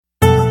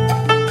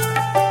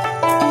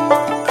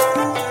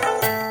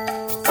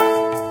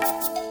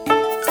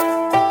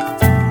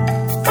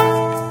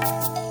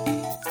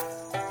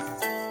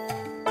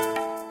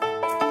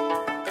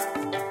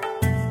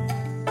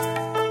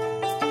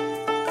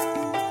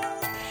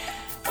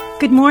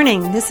Good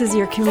morning. This is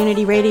your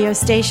community radio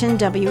station,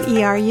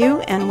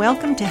 WERU, and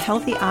welcome to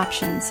Healthy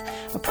Options,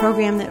 a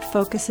program that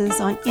focuses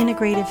on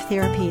integrative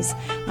therapies.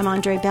 I'm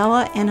Andre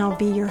Bella, and I'll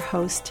be your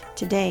host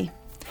today.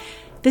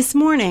 This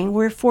morning,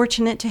 we're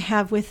fortunate to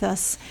have with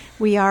us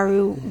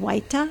Wearu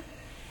Waita.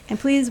 And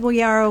please,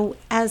 Wearu,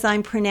 as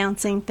I'm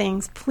pronouncing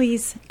things,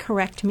 please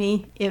correct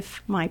me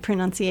if my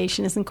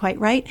pronunciation isn't quite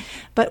right.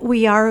 But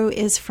Wearu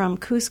is from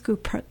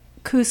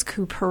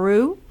Cusco,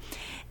 Peru.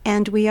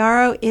 And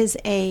Wearu is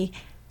a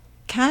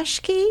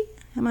Kashki,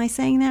 am I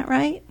saying that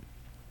right?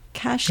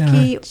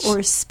 Kashki,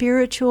 or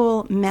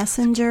spiritual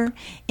messenger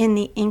in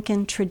the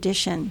Incan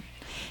tradition.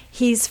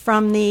 He's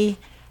from the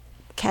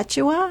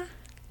Quechua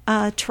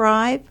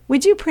tribe.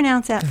 Would you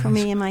pronounce that for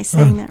me? Am I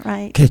saying that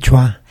right?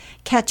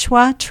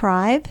 Quechua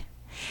tribe,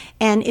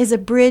 and is a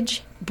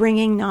bridge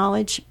bringing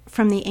knowledge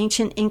from the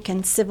ancient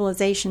Incan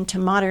civilization to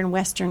modern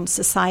Western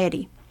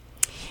society.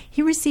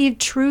 He received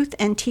truth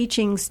and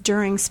teachings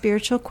during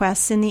spiritual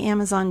quests in the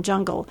Amazon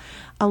jungle,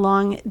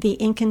 along the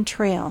Incan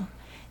Trail,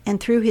 and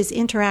through his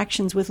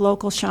interactions with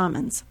local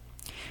shamans.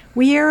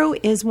 Wearu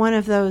is one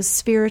of those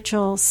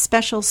special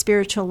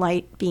spiritual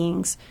light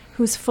beings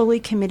who's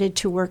fully committed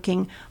to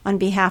working on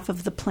behalf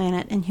of the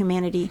planet and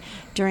humanity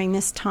during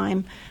this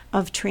time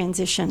of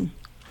transition.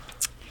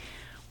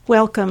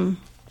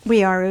 Welcome,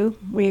 Wearu.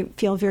 We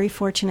feel very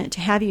fortunate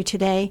to have you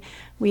today.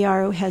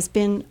 Wearu has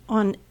been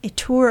on a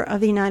tour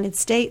of the United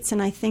States,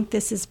 and I think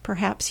this is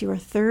perhaps your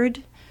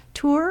third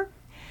tour.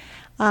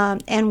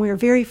 And we're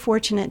very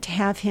fortunate to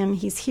have him.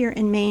 He's here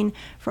in Maine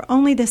for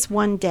only this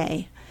one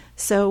day.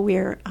 So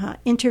we're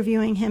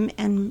interviewing him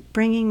and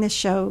bringing this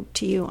show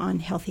to you on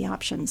Healthy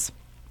Options.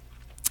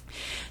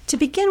 To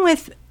begin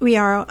with,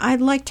 Wearu, I'd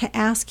like to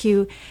ask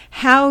you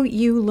how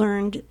you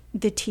learned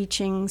the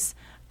teachings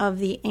of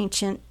the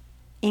ancient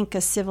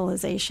Inca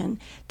civilization.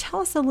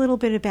 Tell us a little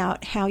bit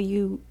about how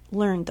you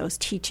learned those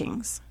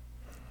teachings.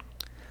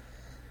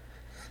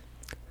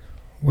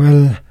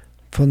 Well,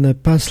 from the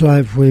past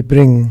life we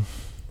bring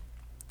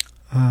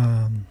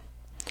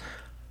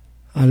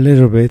a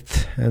little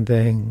bit, and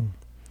then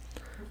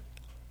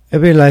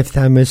every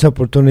lifetime is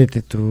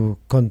opportunity to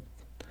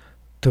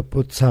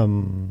put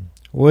some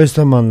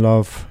wisdom and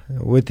love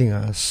within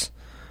us.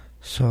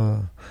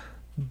 So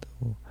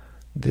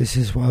this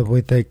is what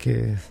we take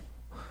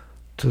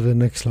to the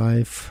next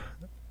life,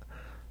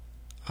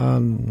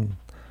 and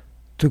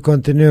to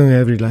continue in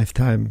every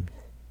lifetime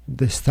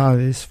the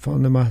studies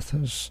from the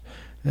masters,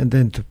 and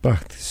then to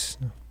practice.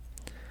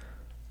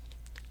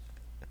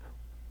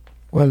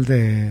 Well,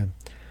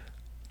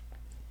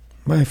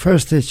 my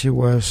first teacher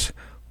was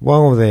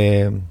one of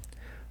the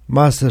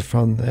masters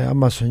from the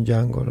Amazon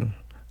jungle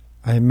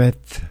I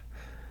met.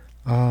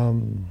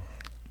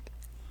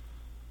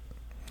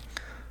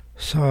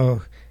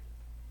 So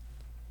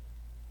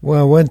when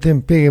I went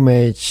in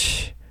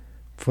pilgrimage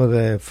for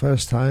the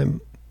first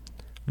time,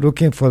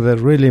 looking for the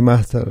really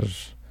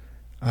masters,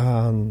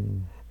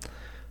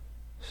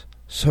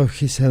 so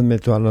he sent me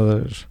to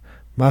another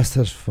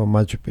masters from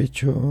Machu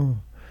Picchu.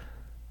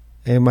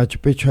 In Machu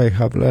Picchu I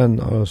have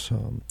learned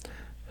also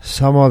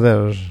some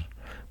other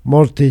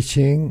more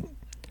teaching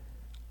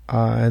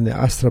and the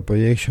astral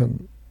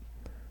projection.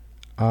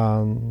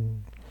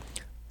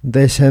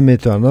 They sent me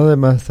to another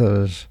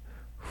masters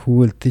who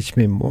will teach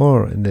me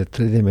more in the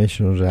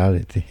three-dimensional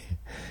reality.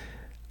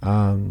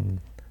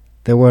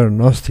 They were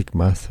Gnostic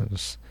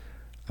masters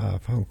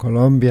from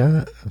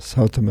Colombia,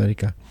 South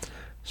America.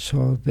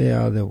 So they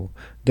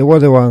were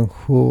the ones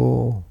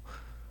who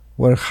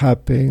were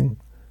helping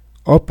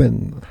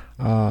open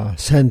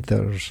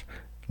centers,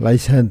 light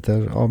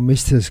center or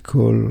mystery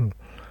school,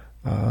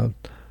 to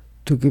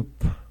give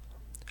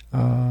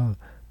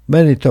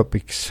many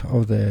topics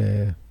of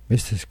the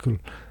mystery school,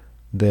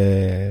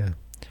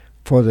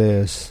 for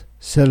the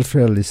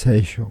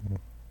self-realization.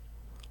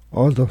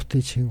 All those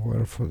teachings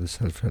were for the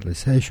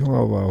self-realization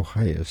of our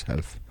higher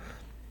self.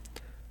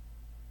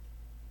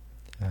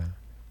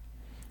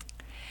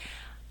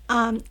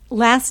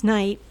 Last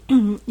night,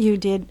 you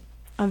did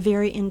a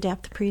very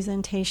in-depth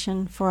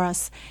presentation for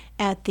us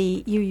at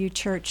the UU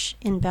Church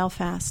in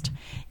Belfast.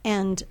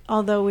 And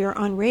although we're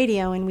on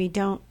radio and we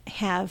don't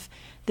have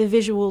the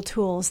visual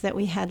tools that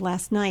we had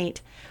last night,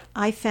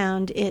 I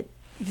found it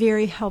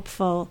very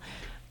helpful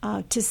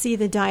to see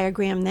the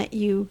diagram that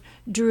you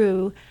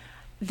drew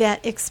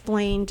that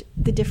explained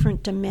the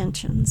different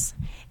dimensions.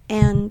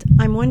 And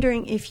I'm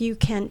wondering if you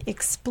can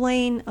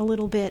explain a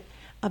little bit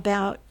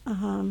about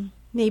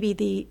maybe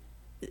the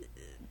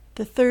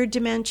third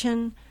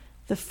dimension,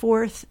 the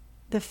fourth,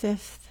 the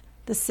fifth,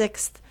 the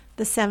sixth,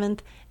 the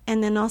seventh,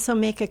 and then also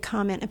make a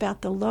comment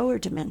about the lower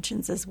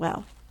dimensions as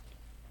well.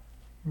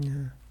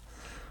 Yeah.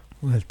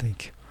 Well,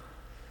 thank you.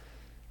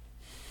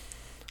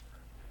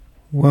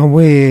 When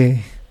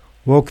we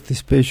walk the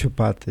spiritual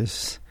path,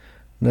 it's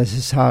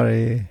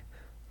necessary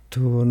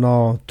to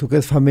know, to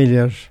get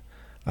familiar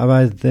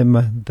about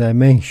the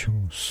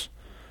dimensions.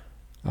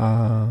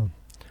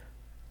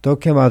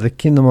 Talking about the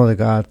kingdom of the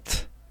God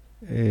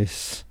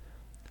it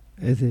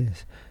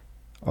is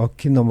or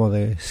kingdom of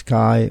the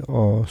sky,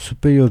 or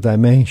superior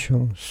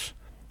dimensions,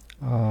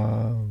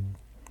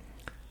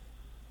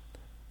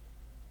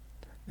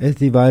 is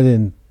divided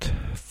in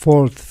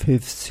fourth,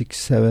 fifth,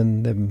 sixth,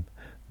 seventh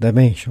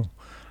dimension.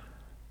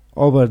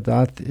 Over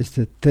that is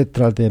the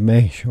tetra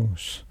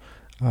dimensions.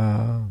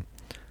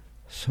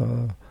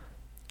 So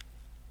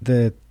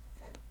in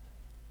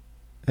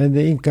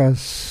the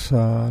Incas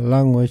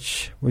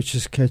language, which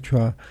is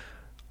Quechua,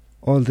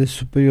 all the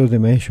superior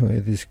dimension,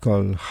 it is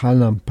called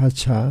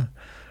Hanampacha.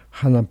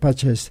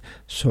 Hanampacha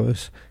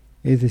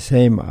is the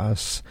same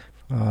as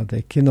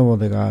the kingdom of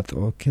the God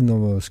or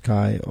kingdom of the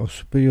sky or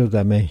superior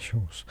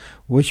dimensions,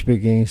 which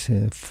begins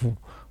in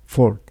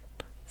fourth,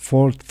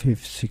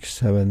 fifth, sixth,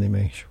 seventh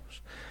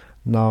dimensions.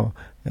 Now,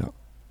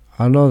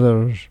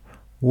 another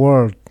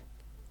word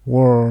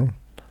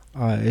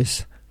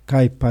is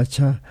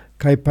Kaipacha.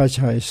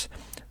 Kaipacha is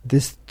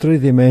this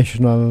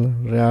three-dimensional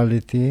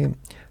reality,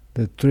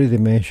 the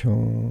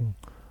three-dimension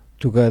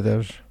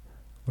together,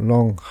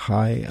 long,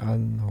 high,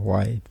 and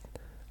wide,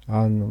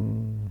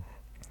 and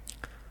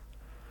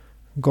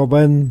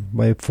governed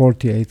by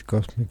 48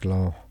 cosmic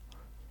law.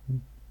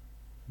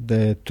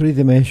 The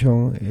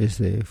three-dimension is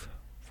the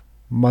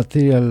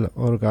material,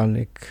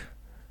 organic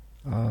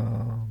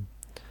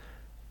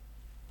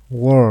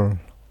world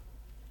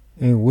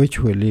in which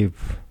we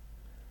live,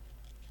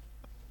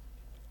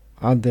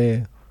 and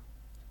the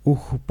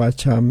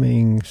Uhupacha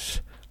means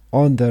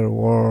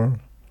underworld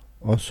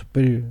or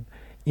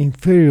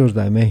inferior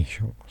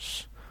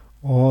dimensions,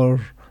 or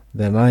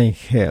the nine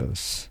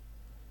hells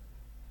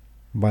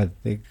by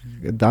the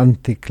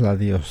Dante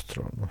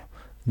Cagliostro.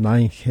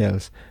 9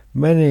 hells.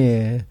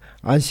 Many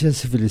ancient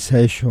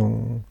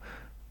civilizations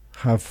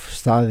have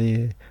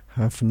studied,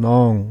 have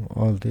known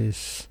all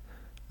these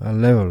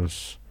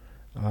levels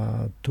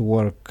to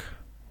work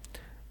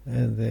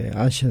in the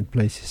ancient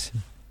places.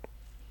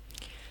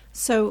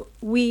 So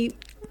we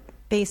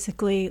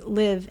basically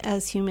live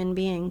as human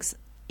beings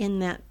in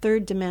that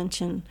third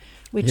dimension,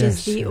 which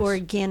is the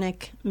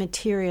organic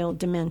material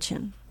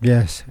dimension.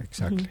 Yes,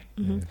 exactly.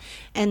 Mm-hmm. Yes.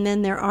 And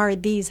then there are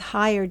these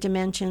higher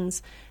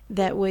dimensions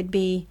that would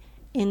be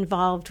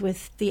involved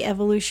with the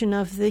evolution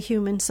of the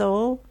human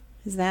soul.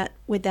 Would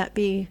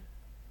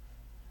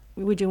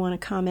you want to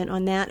comment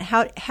on that?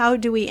 How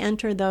do we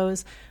enter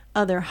those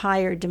other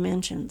higher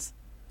dimensions?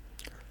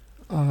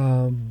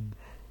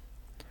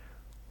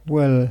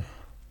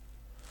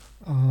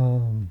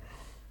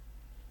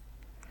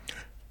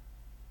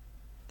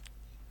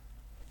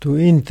 To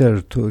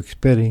enter, to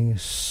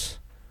experience,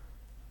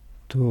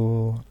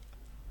 to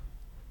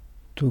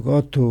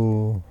go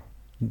to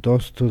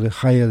the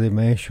higher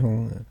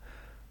dimension,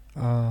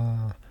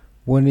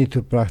 we need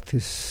to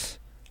practice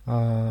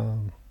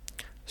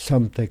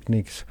some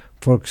techniques.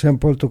 For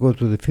example, to go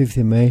to the fifth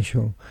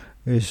dimension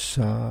is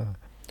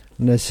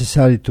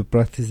necessary to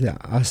practice the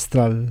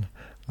astral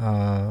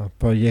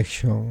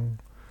projection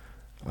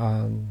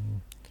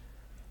and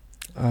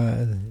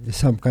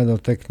some kind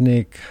of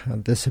technique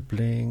and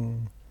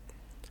discipline.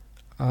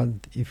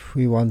 And if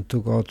we want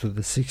to go to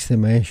the sixth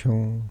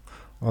dimension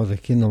or the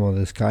kingdom of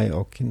the sky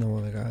or kingdom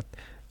of the God,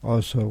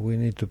 also we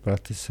need to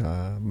practice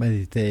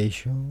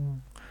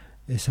meditation.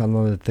 It's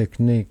another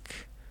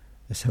technique.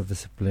 It's a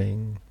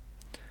discipline.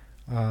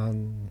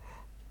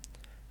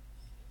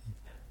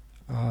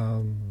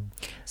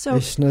 So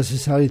it's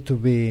necessary to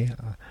be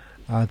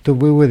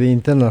with the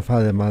internal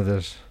father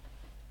mothers,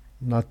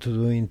 not to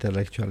do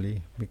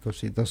intellectually,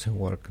 because it doesn't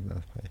work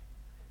that way.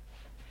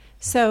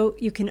 So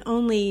you can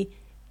only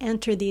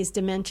enter these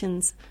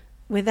dimensions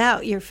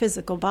without your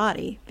physical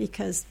body,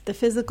 because the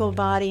physical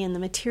body in the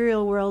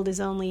material world is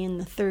only in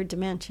the third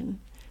dimension.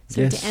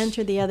 So to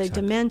enter the other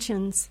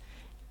dimensions,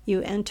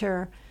 you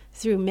enter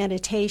through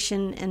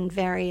meditation and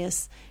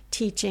various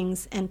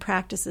teachings and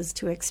practices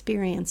to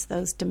experience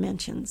those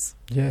dimensions.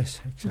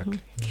 Yes, exactly.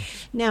 Mm-hmm.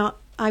 Yes. Now,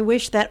 I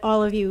wish that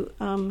all of you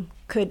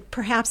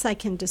perhaps I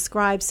can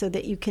describe so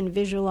that you can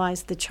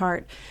visualize the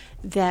chart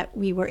that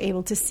we were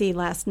able to see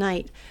last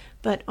night.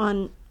 But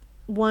on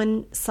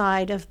one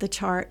side of the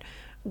chart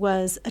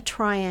was a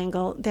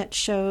triangle that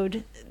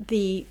showed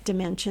the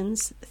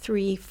dimensions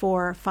 3,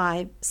 4,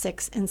 5,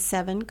 6, and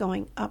 7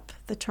 going up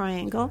the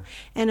triangle.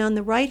 And on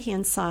the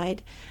right-hand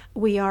side,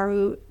 we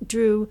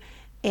drew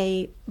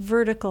a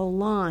vertical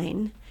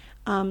line,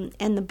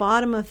 and the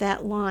bottom of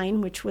that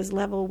line, which was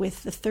level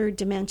with the third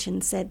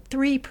dimension, said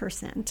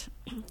 3%,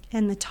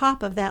 and the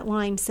top of that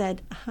line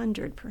said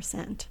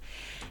 100%.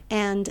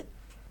 And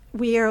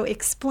we'll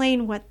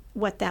explain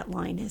what that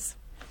line is.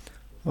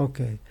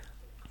 Okay.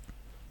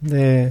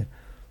 There's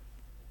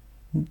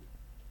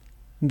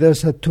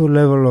a two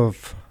level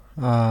of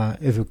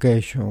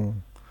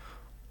education.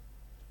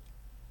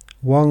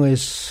 One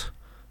is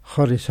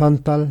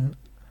horizontal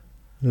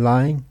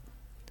line,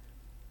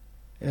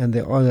 and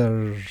the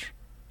other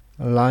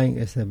line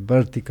is a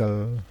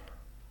vertical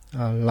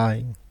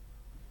line.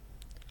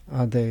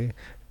 And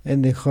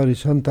the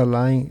horizontal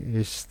line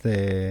is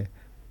the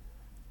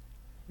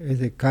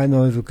kind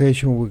of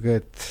education we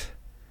get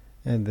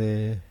in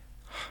the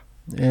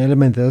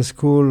elementary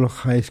school,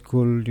 high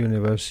school,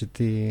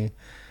 university,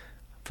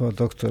 for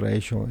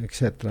doctoration,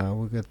 etc.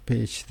 We get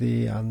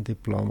PhD and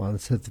diploma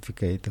and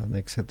certificate and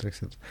etc.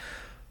 etc.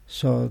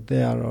 So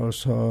they are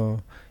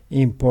also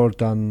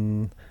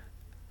important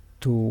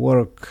to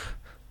work,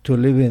 to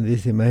live in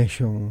these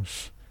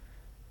dimensions.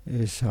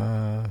 Is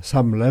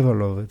some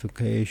level of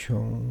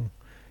education.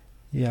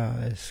 Yeah,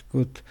 it's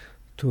good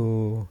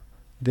to,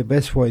 the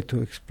best way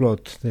to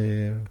exploit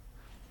the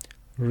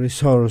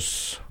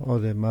resource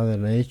of the Mother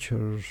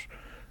Nature.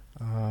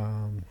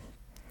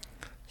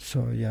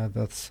 So yeah,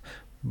 that's,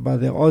 but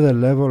the other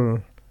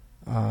level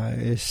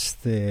is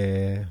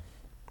the,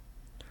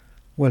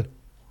 well,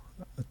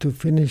 to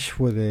finish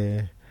with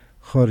the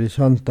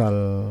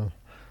horizontal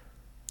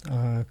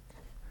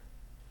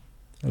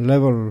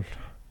level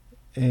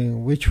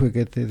in which we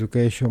get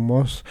education.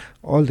 Most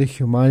all the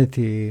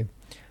humanity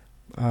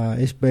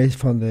is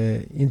based on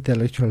the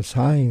intellectual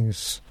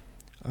science,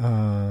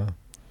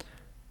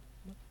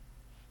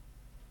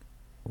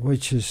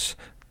 which is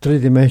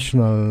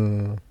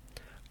three-dimensional,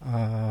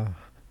 to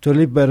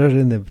live better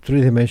in the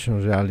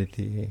three-dimensional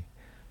reality,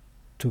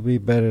 to be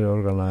better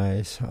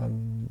organized,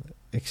 and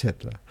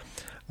etc.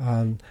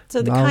 And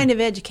so the kind of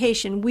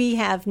education we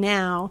have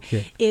now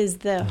is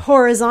the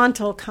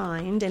horizontal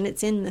kind, and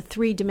it's in the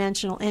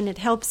three-dimensional, and it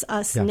helps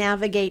us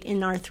navigate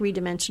in our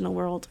three-dimensional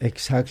world.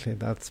 Exactly,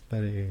 that's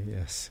very,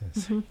 yes.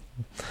 Mm-hmm.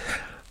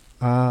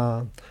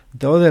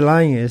 The other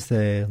line is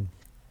the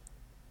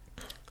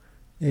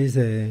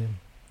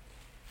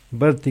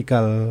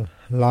vertical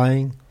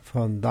line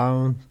from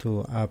down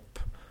to up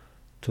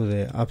to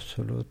the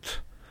absolute,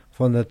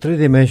 from the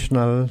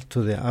three-dimensional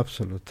to the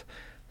absolute.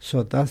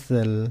 So that's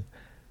the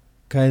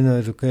kind of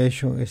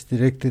education is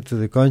directed to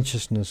the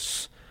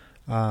consciousness.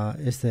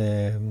 Is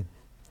the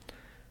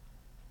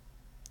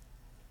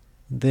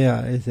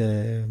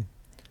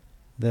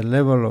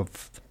level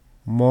of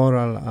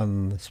moral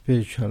and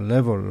spiritual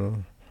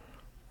level,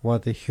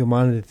 what the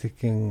humanity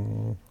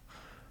can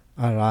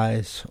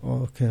arise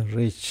or can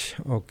reach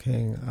or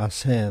can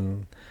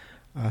ascend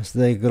as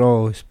they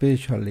grow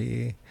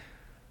spiritually,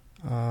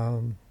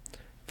 from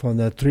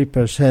the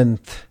 3%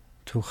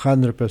 to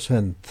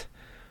 100%.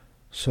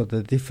 So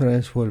the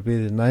difference will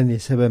be the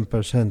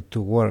 97%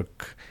 to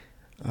work.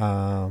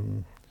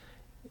 Of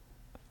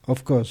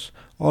course,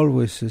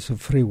 always is a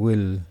free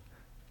will.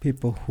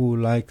 People who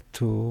like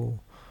to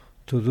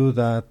do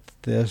that,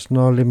 there's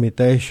no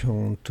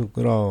limitation to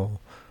grow.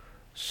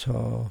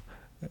 So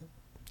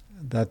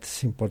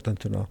that's important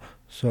to know.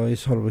 So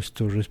it's always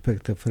to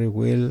respect the free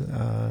will,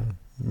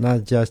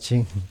 not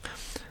judging,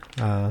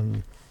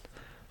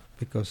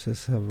 because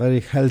it's very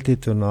healthy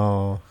to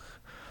know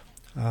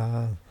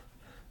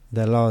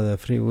the law of the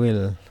free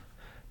will.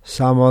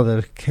 Some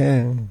others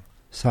can,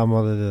 some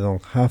others they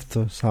don't have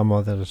to, some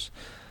others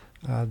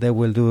they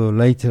will do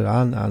later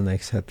on, and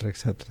etc.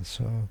 etc.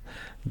 So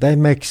that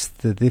makes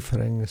the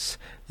difference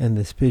in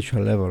the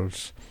spiritual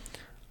levels.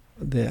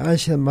 The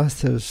ancient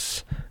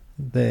masters,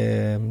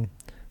 the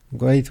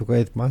great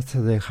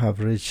masters, they have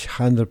reached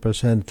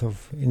 100%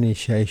 of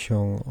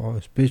initiation or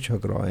spiritual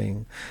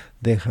growing.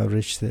 They have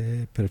reached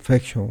the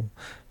perfection,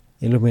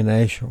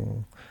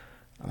 illumination,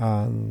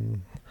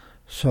 and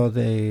so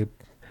they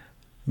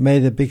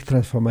made a big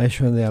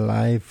transformation in their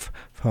life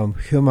from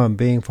human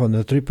being, from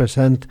the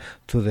 3%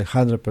 to the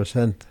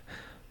 100%.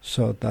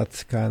 So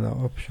that kind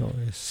of option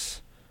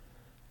is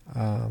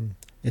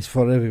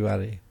for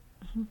everybody.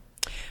 Mm-hmm.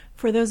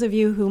 For those of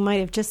you who might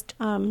have just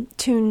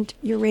tuned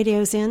your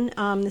radios in,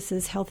 this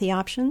is Healthy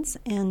Options,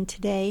 and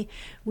today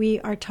we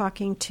are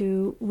talking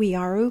to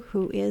Wiaru,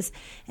 who is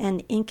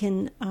an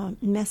Incan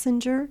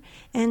messenger,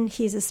 and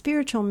he's a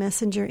spiritual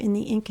messenger in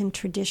the Incan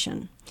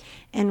tradition.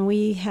 And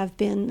we have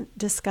been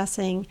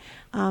discussing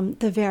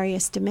the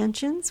various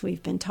dimensions.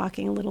 We've been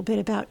talking a little bit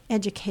about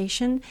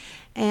education,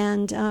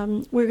 and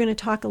we're going to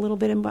talk a little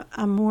bit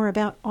more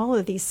about all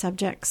of these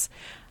subjects.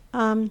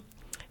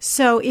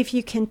 So if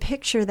you can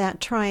picture that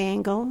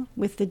triangle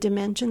with the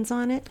dimensions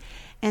on it,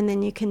 and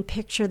then you can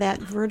picture that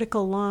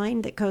vertical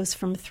line that goes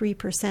from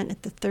 3%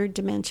 at the third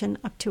dimension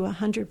up to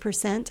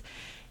 100%,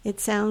 it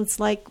sounds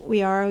like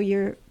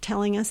you're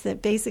telling us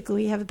that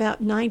basically we have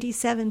about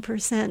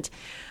 97%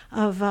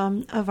 of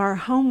our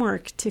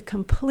homework to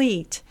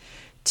complete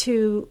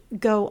to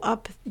go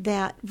up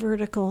that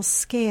vertical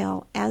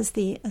scale as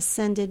the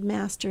ascended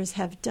masters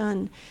have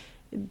done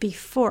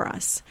before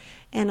us.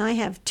 And I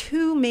have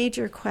two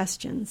major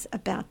questions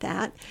about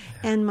that.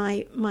 And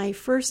my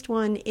first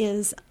one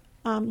is,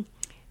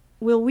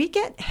 will we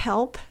get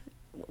help?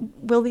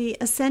 Will the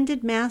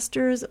ascended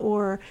masters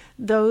or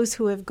those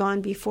who have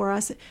gone before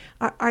us,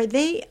 are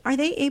they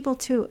able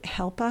to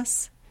help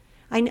us?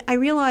 I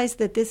realize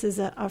that this is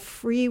a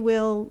free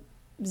will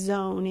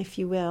zone, if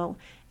you will,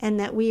 and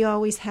that we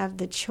always have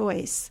the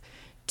choice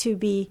to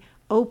be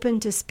open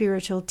to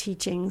spiritual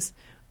teachings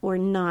or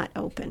not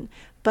open.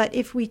 But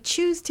if we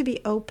choose to be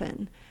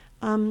open,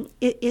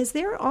 is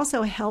there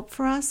also help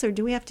for us, or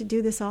do we have to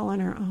do this all on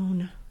our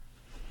own?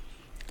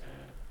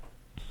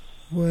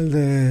 Well,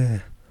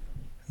 the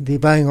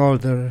Divine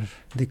Order,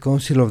 the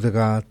Council of the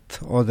God,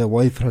 or the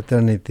White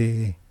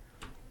Fraternity,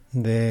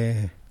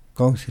 the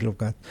Council of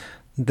God,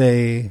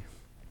 they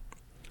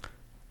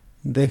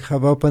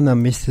have opened a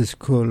mystery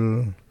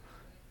school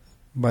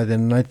by the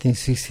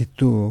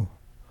 1962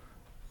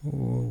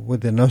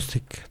 with the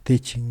Gnostic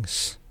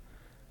teachings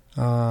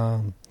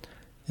in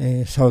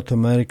South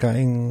America,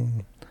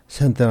 in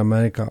Central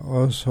America,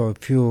 also a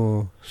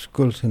few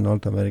schools in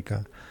North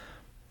America.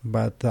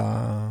 But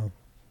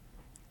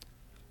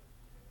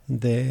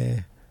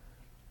there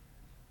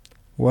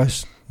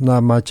was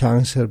not much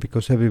answer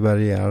because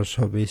everybody are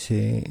so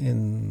busy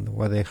in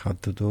what they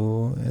have to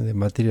do in the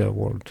material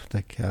world to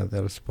take care of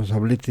the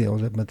responsibility of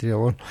the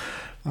material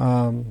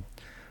world.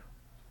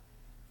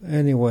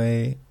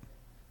 Anyway,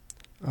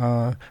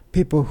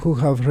 people who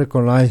have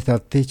recognized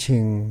that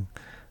teaching,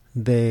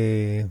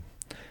 they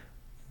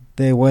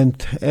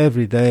went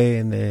every day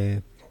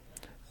and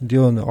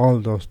during all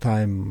those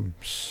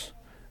times,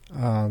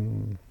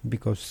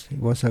 because it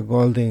was a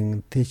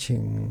golden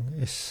teaching,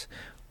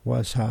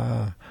 was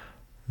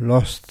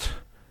lost.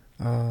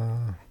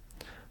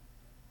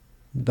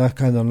 That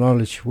kind of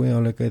knowledge we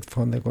only get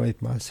from the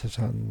great masters,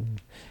 and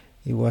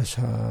it was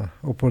an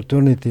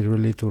opportunity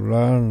really to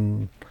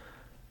learn.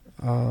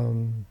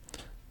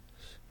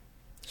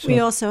 We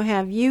also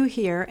have you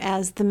here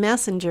as the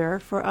messenger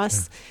for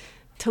us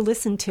to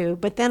listen to,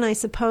 but then I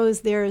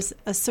suppose there's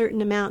a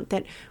certain amount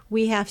that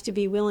we have to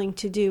be willing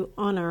to do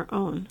on our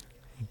own,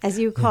 as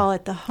you call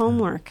it, the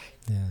homework.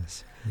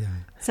 Yes, yeah.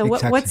 So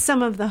exactly. what's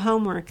some of the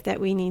homework that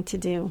we need to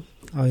do?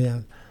 Oh,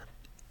 yeah.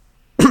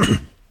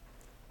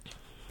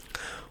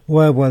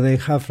 Well, they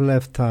have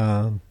left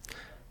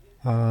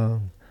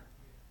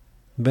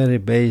very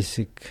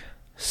basic,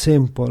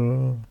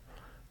 simple,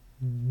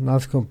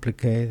 not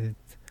complicated,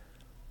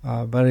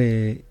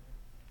 very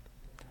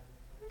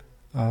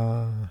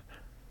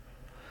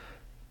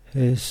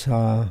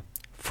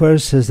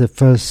first is the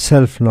first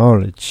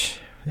self-knowledge,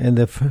 and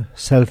the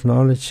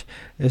self-knowledge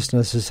is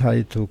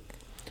necessary to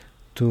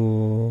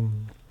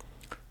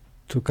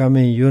come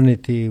in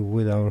unity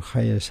with our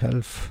higher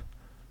self,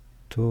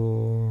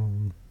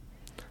 to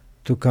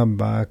come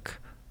back,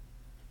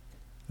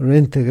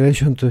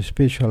 reintegration to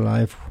spiritual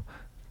life,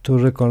 to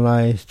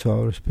recognize to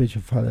our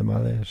spiritual Father,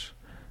 Mother,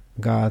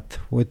 God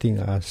within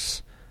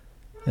us,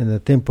 in the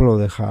temple of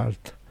the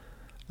heart.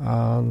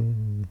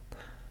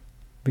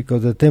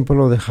 Because the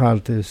temple of the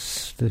heart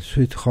is the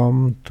sweet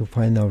home to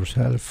find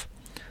ourselves.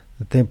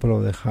 The temple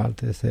of the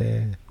heart is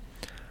the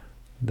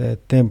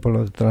temple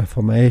of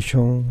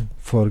transformation,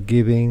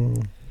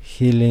 forgiving,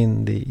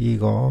 healing the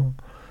ego.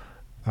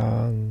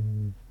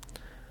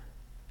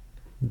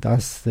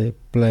 That's the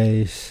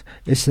place.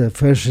 It's the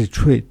first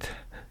retreat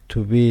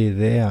to be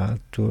there,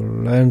 to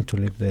learn to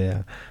live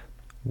there.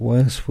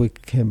 Once we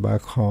came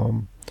back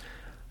home,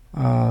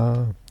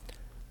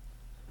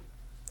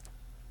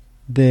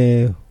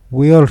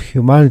 we are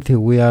humanity.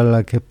 We are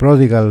like a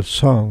prodigal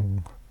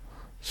songs.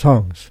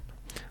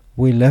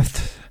 We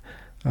left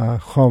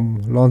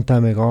home long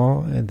time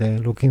ago, and they're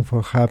looking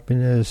for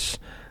happiness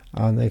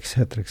and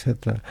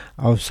etc.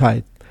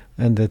 outside,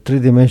 and the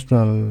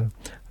three-dimensional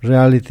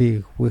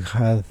reality we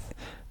had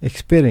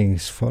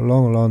experienced for a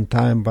long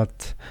time,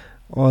 but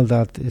all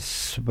that is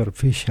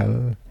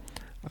superficial.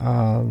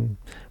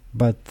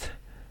 But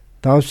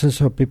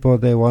thousands of people,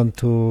 they want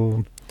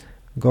to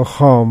go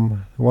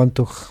home, want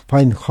to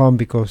find home,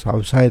 because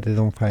outside they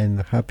don't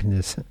find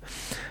happiness,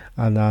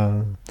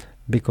 and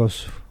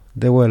because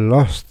they were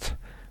lost,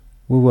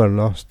 we were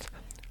lost.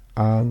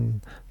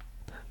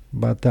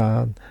 But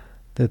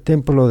the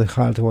temple of the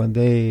heart, when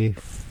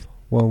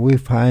we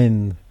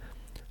find,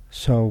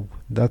 so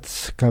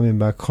that's coming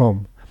back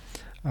home,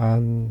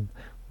 and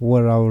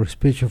where our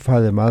spiritual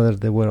Father, Mother,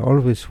 they were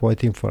always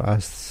waiting for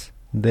us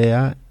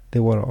there. They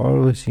were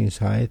always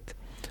inside,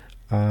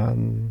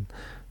 and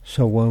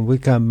so when we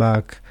come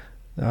back,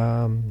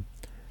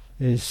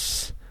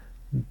 is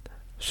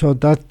so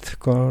that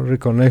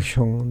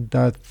reconnection,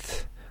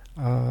 that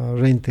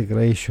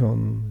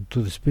reintegration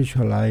to the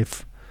spiritual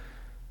life,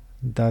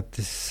 that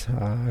is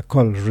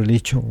called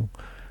religion.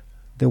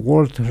 The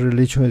word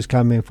religion is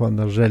coming from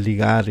the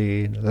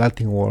religare,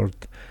 Latin word.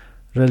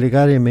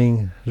 Religare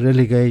means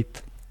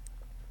relegate,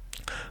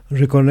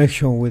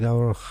 reconnection with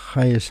our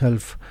higher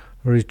self,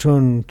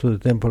 return to the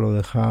temple of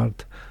the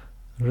heart,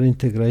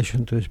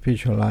 reintegration to the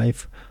spiritual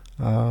life,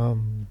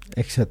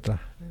 etc.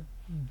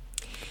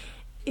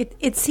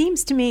 It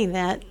seems to me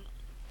that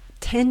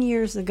 10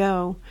 years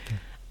ago,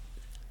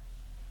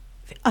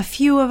 a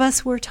few of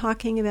us were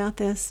talking about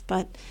this,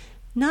 but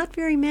not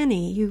very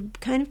many. You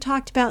kind of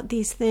talked about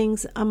these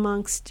things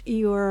amongst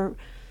your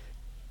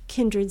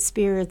kindred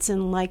spirits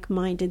and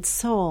like-minded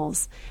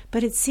souls.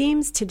 But it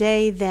seems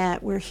today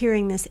that we're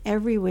hearing this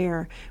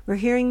everywhere. We're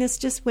hearing this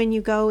just when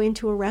you go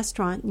into a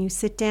restaurant and you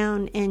sit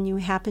down and you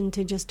happen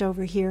to just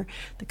overhear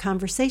the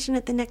conversation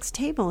at the next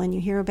table, and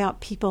you hear about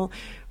people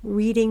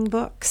reading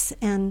books.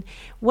 And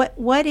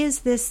what is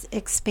this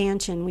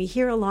expansion? We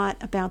hear a lot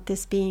about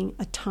this being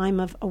a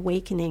time of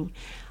awakening.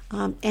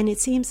 And it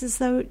seems as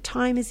though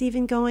time is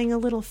even going a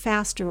little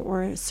faster,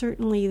 or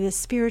certainly the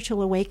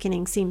spiritual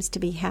awakening seems to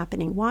be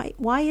happening.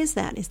 Why is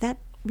that? Is that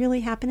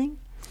really happening?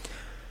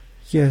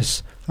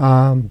 Yes.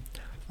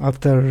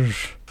 After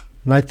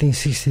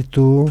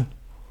 1962,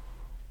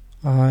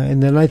 in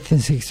the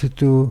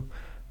 1962,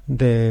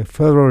 the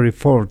February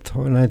 4th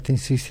of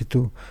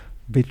 1962,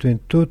 between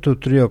 2 to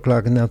 3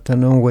 o'clock in the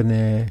afternoon,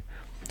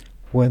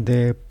 when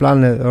the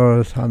planet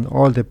Earth and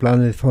all the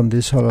planets from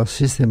the solar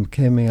system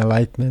came in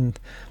alignment,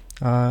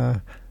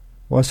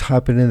 what's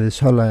happening in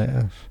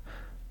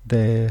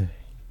the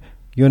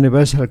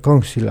Universal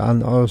Council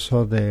and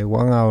also the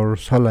 1 hour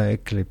solar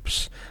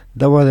eclipse.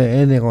 That was the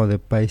ending of the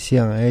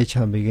Piscean age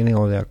and beginning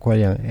of the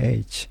Aquarian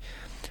age.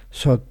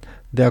 So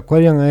the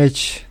Aquarian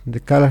age, the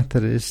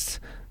character is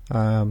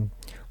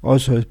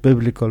also is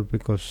biblical,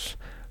 because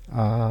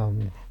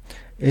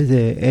it's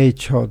the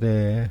age of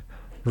the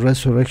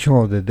resurrection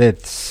of the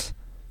dead.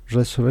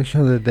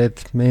 Resurrection of the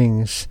dead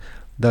means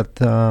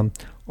that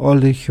all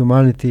the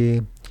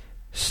humanity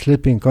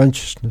sleeping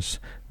consciousness,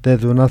 they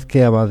do not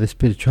care about the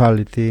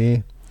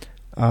spirituality.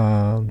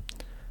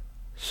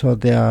 So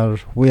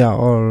we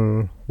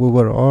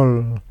were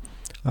all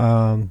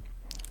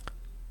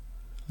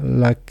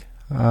like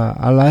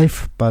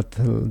alive, but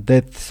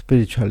dead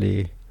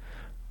spiritually.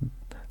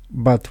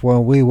 But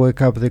when we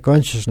wake up the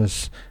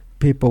consciousness,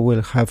 people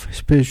will have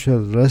spiritual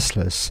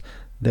restless.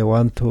 They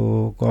want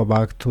to go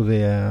back to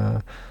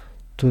the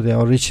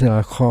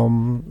original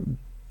home.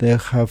 They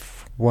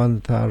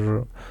want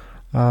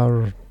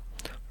our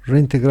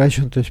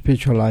reintegration to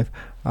spiritual life.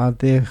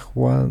 They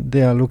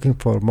are looking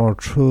for more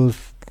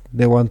truth.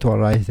 They want to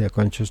arise their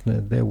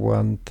consciousness. They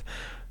want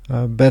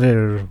a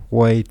better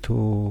way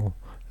to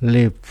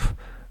live,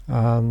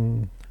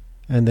 and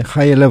the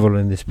higher level,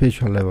 in the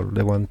spiritual level,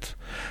 they want.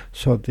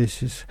 So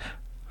this is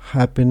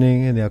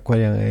happening in the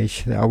Aquarian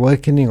age, the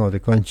awakening of the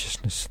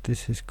consciousness.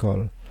 This is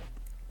called.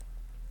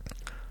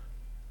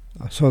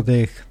 So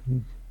the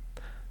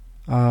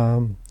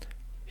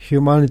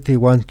humanity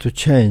wants to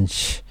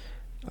change,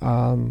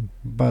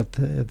 but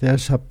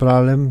there's a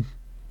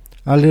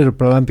little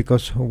problem,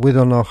 because we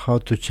don't know how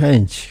to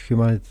change.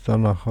 Humanity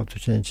don't know how to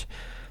change.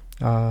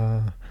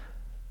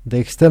 The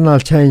external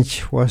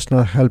change was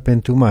not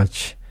helping too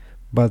much,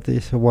 but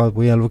what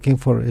we are looking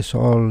for is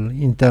all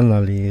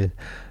internally,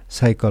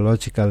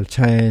 psychological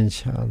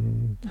change,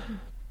 and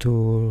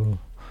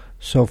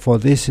so for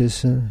this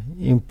is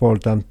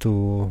important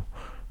to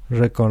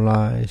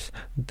recognize.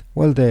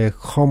 Well, the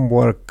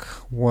homework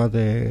what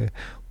the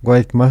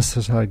great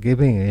masters are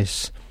giving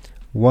is,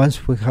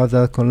 once we have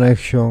that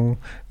connection,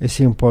 it's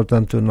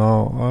important to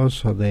know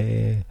also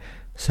the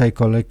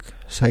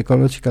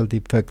psychological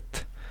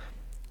defect,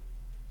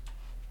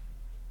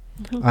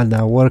 and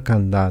work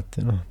on that.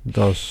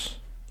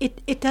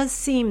 It does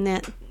seem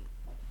that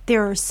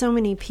there are so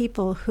many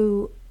people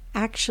who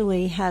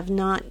actually have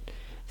not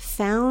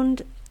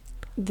found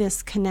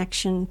this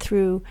connection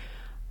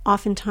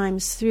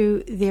oftentimes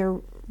through their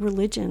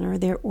religion or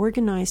their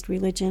organized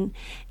religion,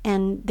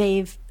 and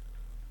they've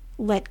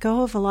let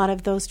go of a lot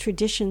of those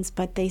traditions,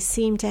 but they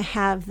seem to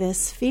have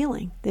this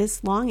feeling,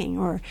 this longing,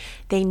 or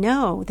they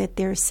know that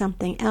there's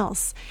something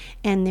else,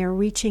 and they're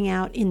reaching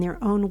out in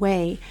their own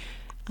way,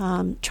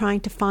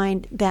 trying to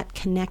find that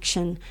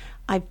connection.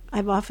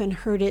 I've often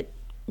heard it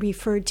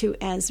referred to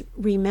as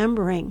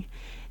remembering,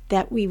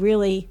 that we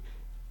really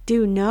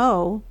do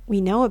know, we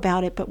know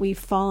about it, but we've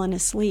fallen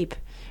asleep.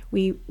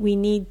 We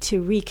need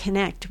to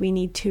reconnect. We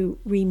need to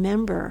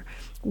remember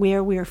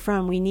where we're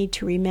from. We need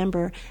to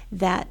remember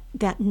that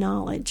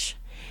knowledge.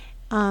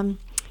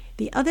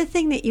 The other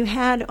thing that you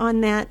had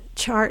on that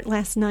chart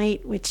last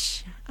night,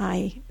 which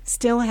I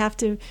still have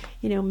to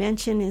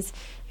mention, is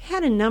you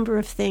had a number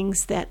of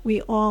things that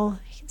we all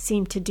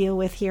seem to deal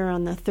with here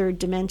on the third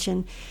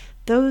dimension.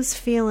 Those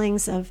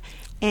feelings of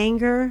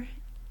anger,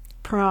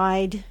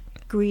 pride,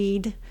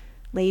 greed,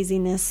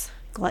 laziness,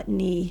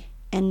 gluttony,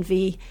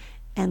 envy,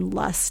 and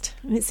lust.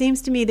 And it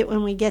seems to me that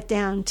when we get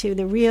down to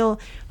the real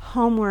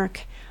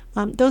homework,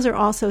 those are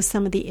also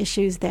some of the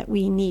issues that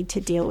we need to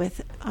deal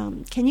with.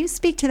 Can you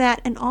speak to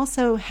that, and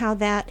also how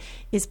that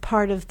is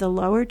part of the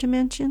lower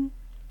dimension?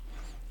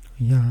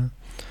 Yeah.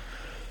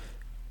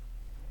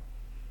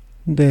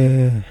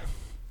 The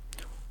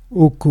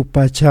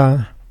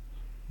Ukupacha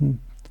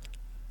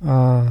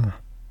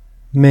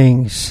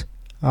means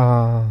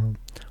on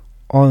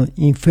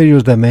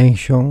inferior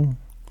dimension,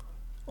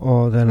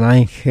 or the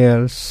 9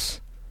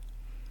 hells,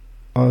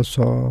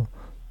 also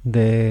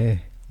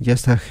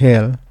just a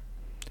hell.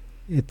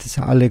 It is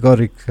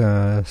allegoric,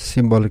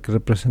 symbolic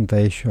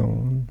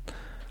representation.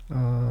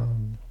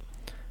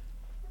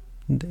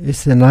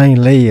 It's the 9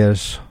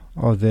 layers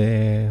of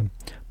the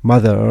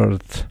Mother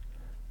Earth,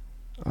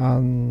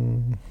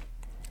 and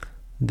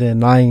the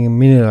 9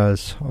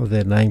 minerals of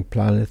the 9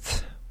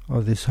 planets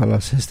of the solar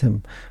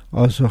system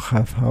also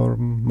have our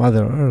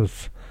Mother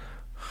Earth.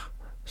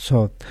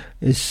 So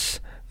it's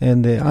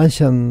in the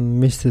ancient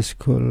mystic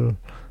school,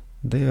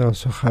 they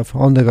also have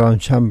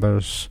underground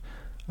chambers,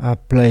 a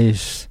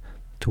place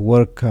to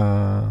work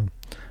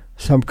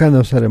some kind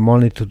of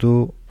ceremony to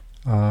do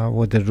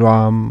with the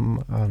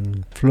drum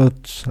and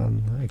flutes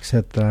and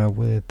etc.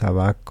 with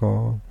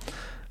tobacco,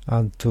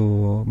 and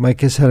to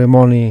make a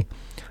ceremony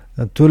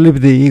to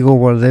leave the ego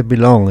where they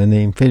belong, in the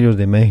inferior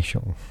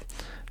dimension.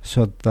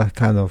 So that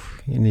kind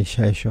of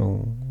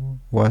initiation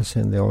was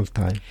in the old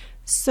time.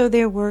 So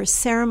there were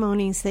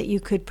ceremonies that you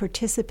could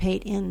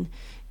participate in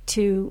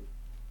to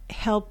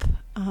help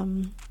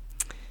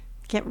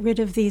get rid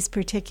of these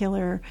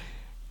particular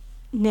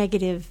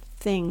negative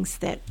things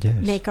that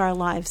make our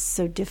lives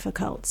so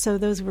difficult. So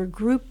those were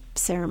group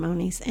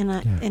ceremonies.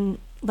 And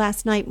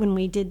last night when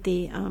we did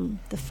the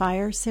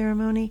fire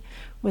ceremony,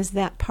 was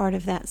that part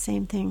of that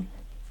same thing?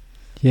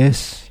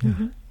 Yes. Yeah.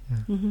 Mm-hmm. Yeah.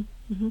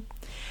 Mm-hmm.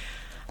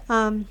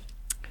 Mm-hmm.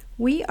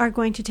 We are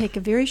going to take a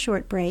very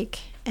short break,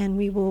 and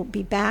we will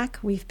be back.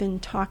 We've been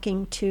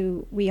talking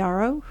to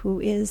Wiaro, who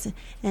is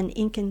an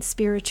Incan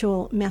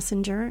spiritual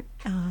messenger.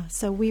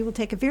 So we will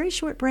take a very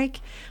short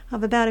break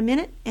of about a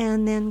minute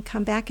and then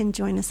come back and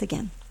join us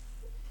again.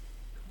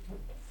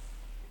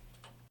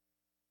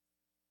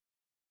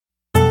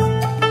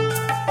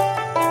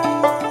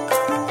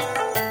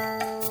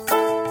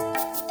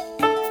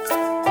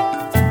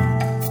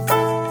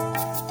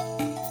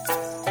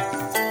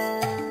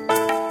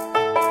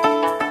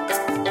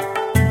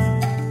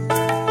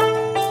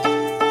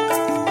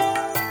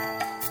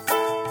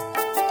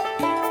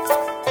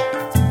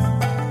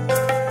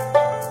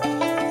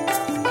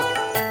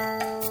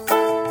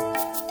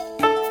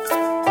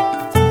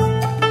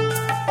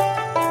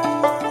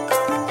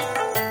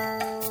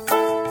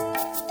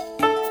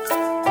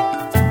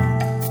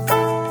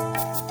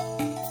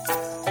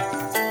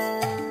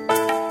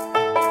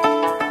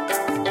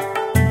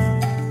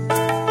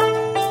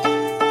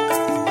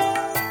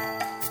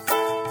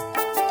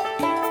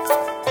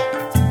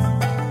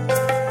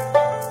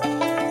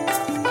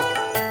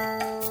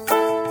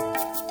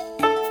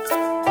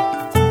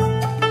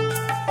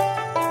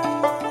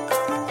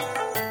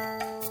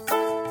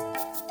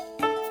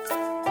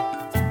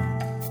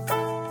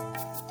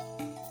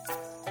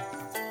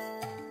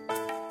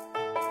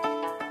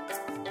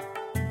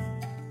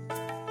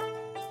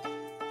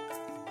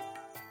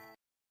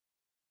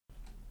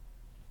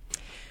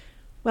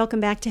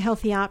 Welcome back to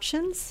Healthy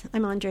Options.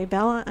 I'm Andre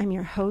Bella. I'm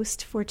your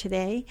host for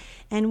today,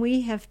 and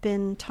we have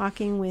been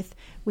talking with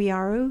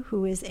Wiaro,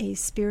 who is a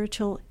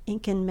spiritual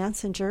Incan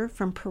messenger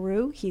from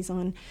Peru. He's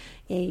on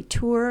a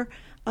tour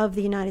of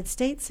the United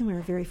States, and we're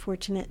very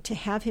fortunate to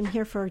have him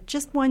here for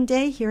just one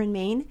day here in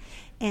Maine,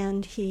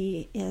 and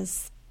he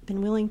has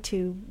been willing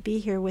to be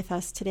here with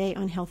us today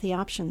on Healthy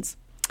Options.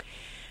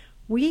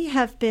 We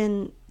have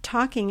been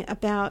talking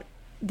about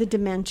the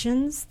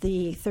dimensions,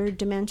 the third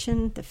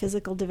dimension, the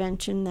physical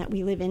dimension that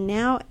we live in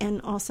now,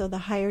 and also the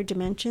higher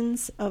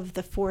dimensions of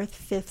the fourth,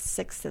 fifth,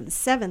 sixth, and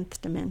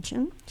seventh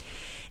dimension.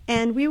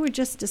 And we were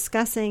just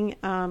discussing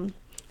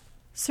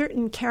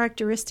certain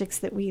characteristics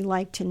that we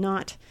like to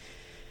not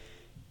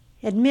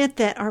admit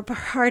that are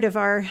part of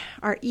our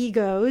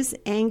egos: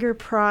 anger,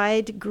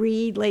 pride,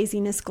 greed,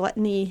 laziness,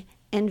 gluttony,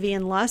 envy,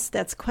 and lust.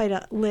 That's quite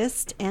a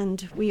list, and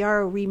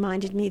Wiaro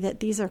reminded me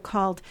that these are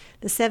called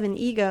the 7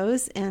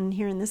 egos, and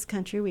here in this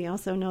country we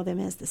also know them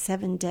as the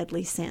 7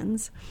 deadly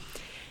sins.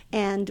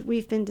 And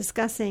we've been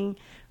discussing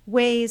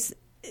ways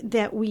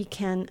that we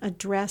can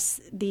address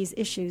these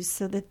issues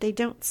so that they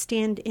don't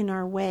stand in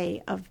our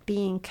way of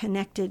being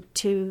connected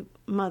to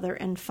Mother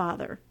and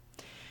Father.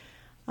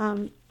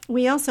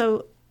 We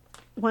also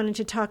wanted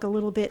to talk a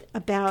little bit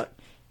about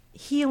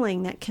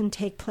healing that can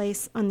take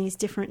place on these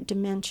different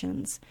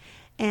dimensions.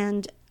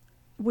 And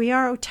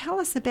Wiaro, tell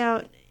us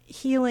about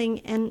healing,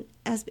 and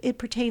as it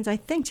pertains, I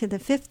think, to the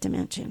 5th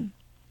dimension.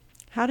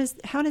 How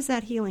does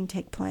that healing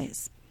take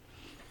place?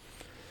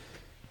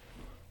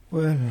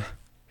 Well,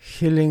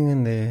 healing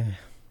in the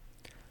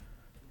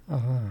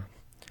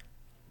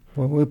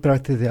when we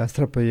practice the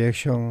astral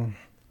projection,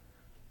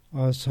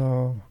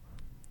 also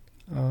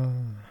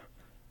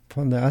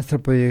from the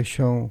astral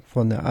projection,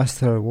 from the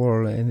astral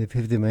world in the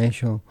 5th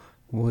dimension,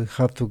 we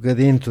have to get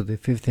into the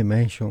 5th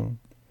dimension.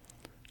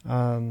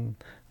 And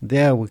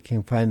there we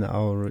can find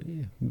our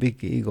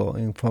big ego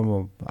in form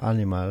of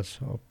animals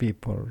or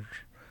people,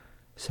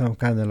 some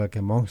kind of like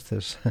a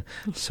monsters.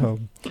 So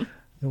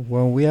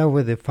when we are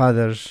with the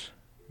Father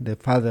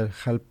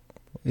help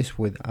is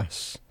with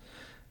us.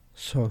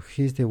 So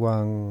he's the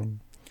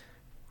one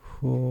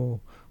who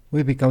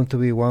we become to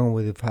be one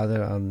with the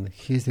Father, and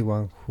he's the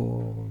one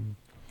who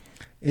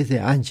is the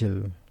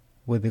angel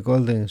with the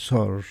golden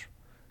sword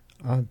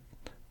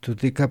to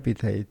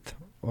decapitate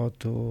or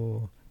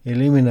to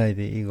eliminate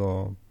the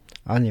ego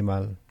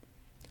animal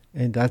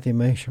in that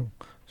dimension.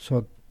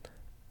 So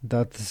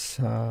that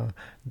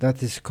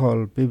is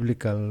called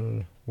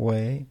biblical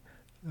way,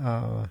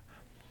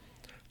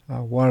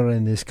 water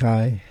in the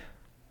sky.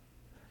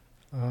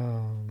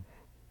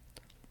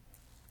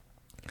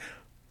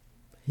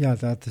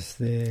 That is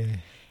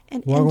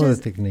one of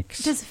the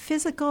techniques. Does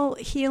physical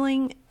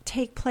healing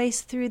take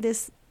place through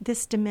this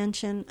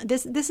dimension?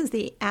 This is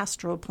the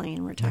astral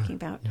plane we're talking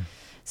about. Yeah.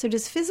 So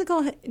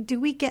do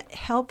we get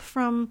help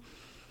from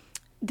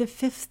the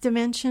fifth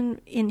dimension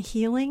in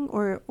healing,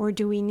 or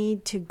do we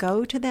need to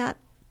go to that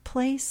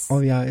place? Oh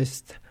yeah,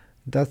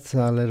 that's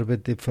a little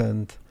bit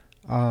different.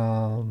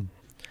 Of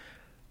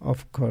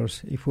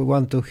course, if we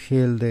want to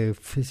heal the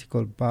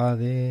physical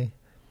body,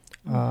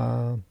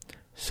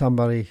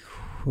 somebody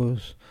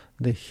who's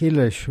the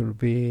healer should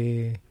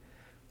be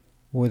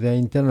with the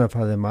internal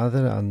Father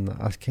Mother and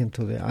asking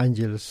to the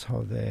angels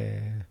of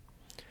the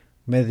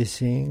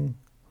medicine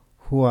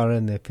who are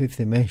in the fifth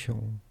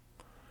dimension.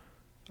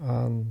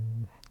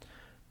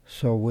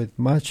 So with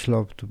much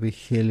love to be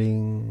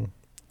healing,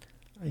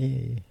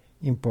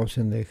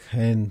 imposing the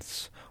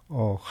hands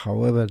or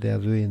however they are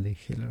doing the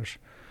healers.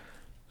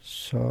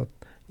 So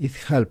it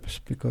helps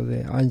because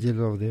the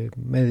angel of the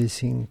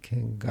medicine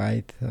can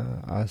guide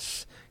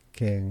us,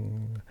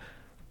 can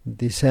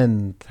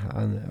descend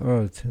on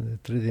earth in the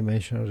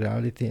three-dimensional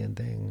reality and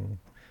then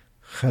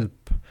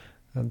help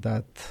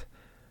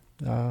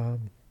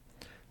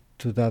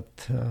to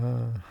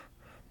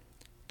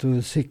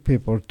the sick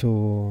people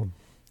to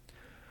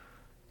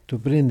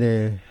bring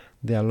their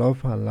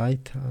love and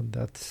light, and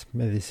that's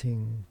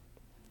medicine.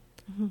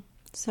 Mm-hmm.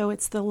 So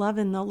it's the love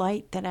and the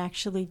light that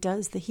actually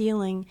does the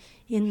healing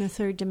in the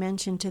third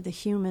dimension to the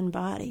human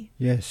body.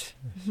 Yes.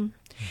 Mm-hmm.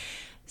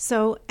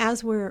 So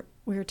as we're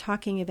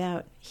talking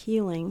about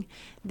healing,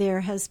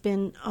 there has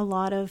been a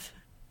lot of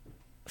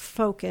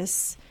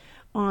focus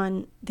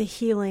on the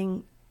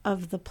healing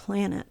of the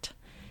planet.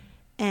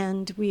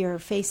 And we are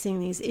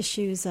facing these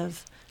issues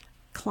of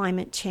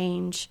climate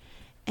change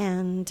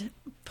and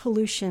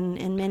pollution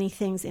and many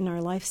things in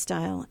our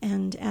lifestyle.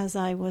 And as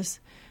I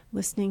was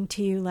listening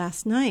to you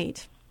last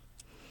night,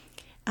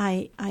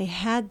 I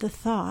had the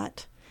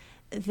thought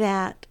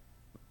that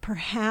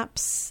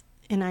perhaps,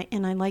 and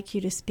I'd like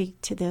you to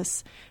speak to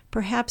this,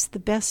 perhaps the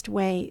best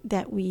way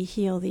that we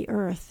heal the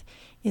earth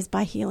is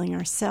by healing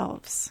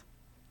ourselves.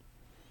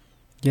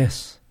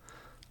 Yes,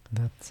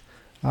 that's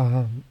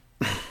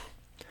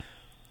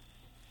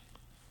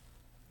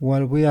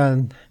while we are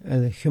in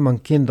the human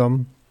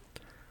kingdom,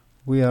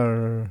 we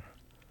are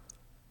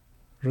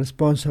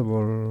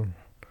responsible.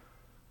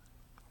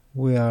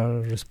 We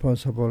are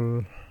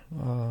responsible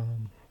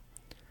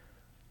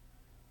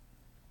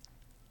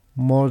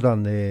more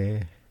than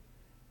the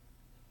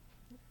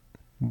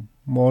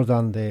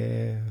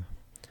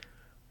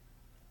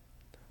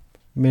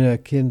mineral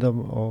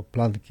kingdom or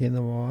plant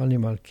kingdom or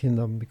animal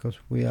kingdom, because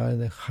we are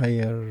in a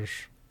higher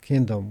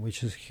kingdom,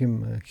 which is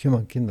human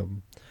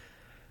kingdom.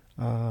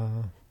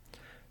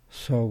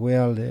 So we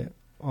are the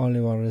only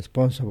one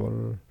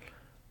responsible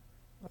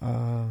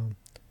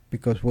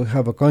because we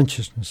have a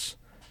consciousness.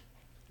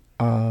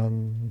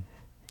 While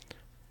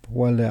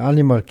the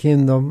animal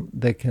kingdom,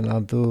 they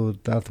cannot do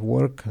that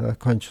work, that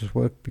conscious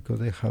work, because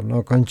they have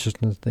no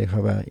consciousness, they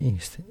have an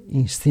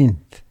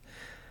instinct.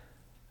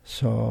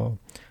 So,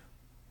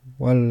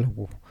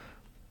 when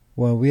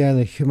we are in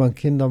the human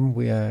kingdom,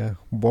 we are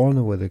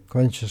born with a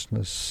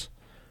consciousness.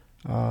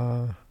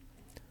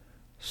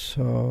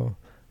 So,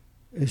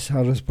 it's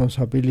our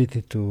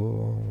responsibility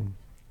to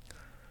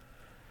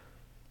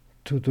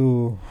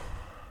do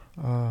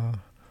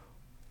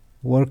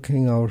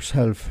working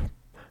ourselves.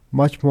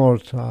 Much more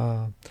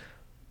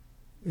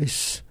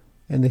is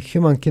in the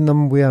human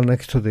kingdom. We are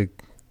next to the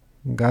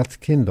God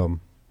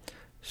kingdom,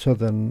 so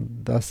then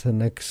that's the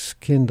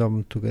next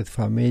kingdom to get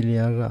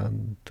familiar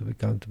and to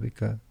become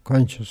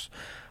conscious.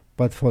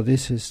 But for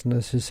this, it's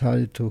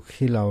necessary to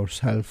heal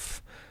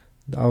ourselves,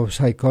 our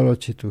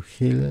psychology to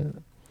heal.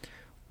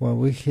 When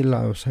we heal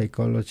our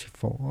psychology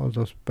for all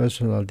those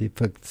personal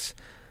defects,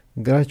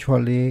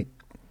 gradually,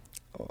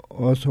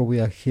 also we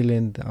are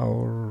healing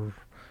our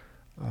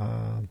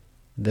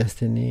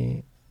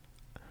destiny,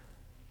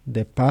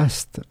 the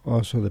past,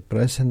 also the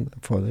present,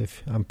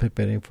 and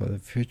preparing for the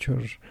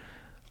future,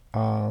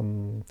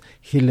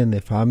 healing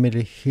the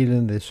family,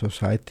 healing the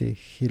society,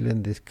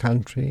 healing this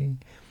country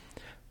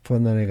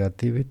from the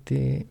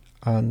negativity,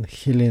 and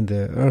healing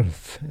the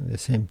earth at the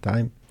same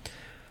time.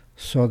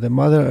 So the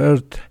Mother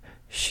Earth,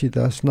 she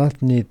does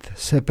not need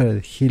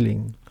separate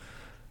healing,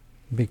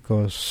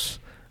 because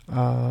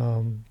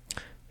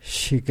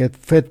she gets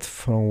fed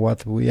from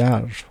what we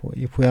are.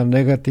 If we are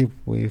negative,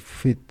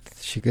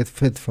 she gets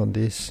fed from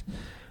this.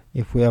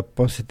 If we are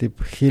positive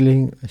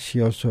healing,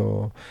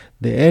 the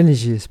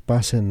energy is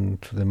passing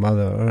to the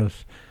Mother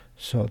Earth.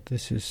 So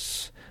this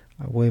is,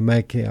 we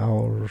make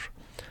our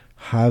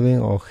having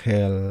or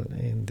hell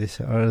in this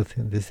earth,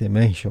 in this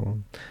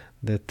dimension.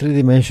 The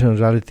three-dimensional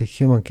reality,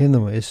 human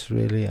kingdom, is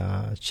really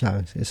a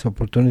chance. It's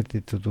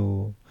opportunity to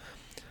do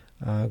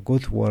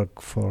good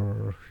work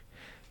for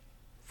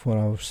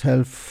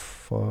ourselves,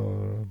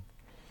 for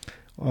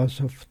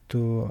also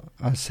to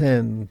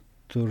ascend,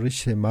 to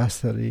reach the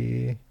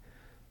mastery,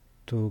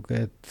 to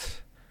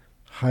get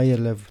higher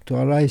level, to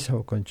arise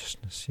our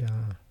consciousness.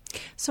 Yeah.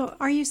 So,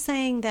 are you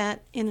saying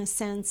that, in a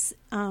sense,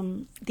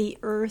 the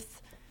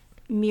earth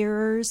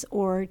mirrors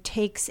or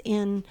takes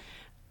in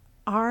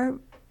our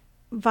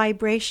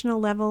vibrational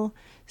level,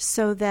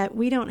 so that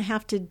we don't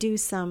have to do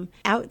some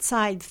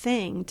outside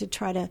thing to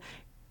try to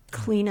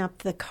clean up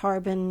the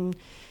carbon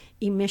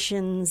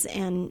emissions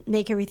and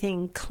make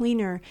everything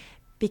cleaner,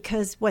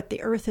 because what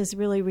the earth is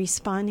really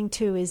responding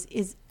to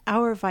is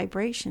our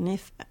vibration.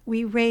 If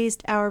we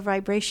raised our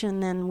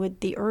vibration, then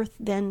would the earth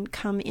then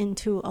come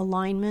into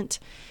alignment?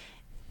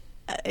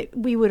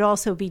 We would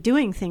also be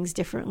doing things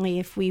differently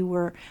if we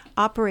were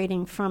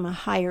operating from a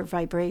higher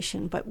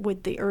vibration, but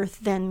would the earth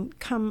then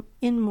come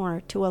in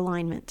more to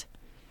alignment?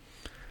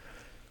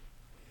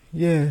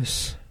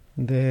 Yes,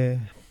 we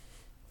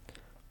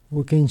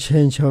can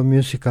change our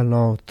musical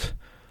note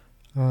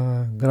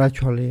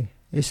gradually.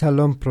 It's a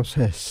long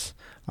process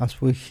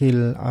as we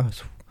heal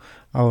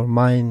our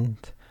mind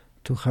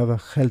to have a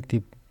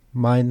healthy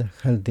mind,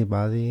 healthy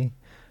body,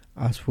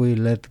 as we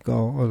let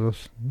go of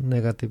those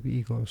negative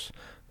egos.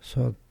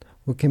 So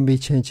we can be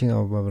changing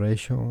our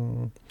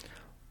vibration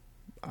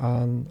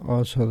and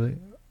also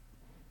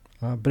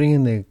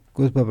bringing the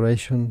good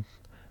vibration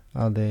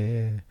and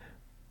the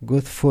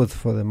good food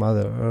for the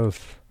Mother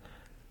Earth.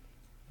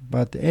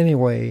 But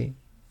anyway,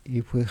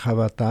 if we have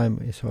a time,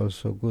 it's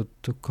also good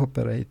to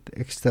cooperate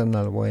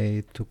external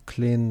way to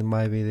clean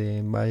maybe the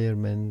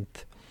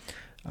environment,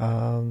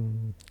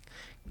 clean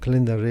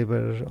the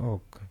river,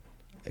 or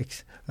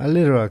a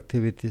little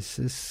activities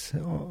is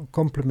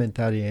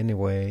complementary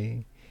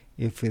anyway,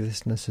 if it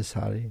is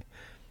necessary.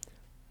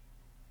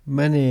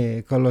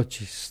 Many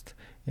ecologists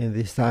in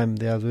this time,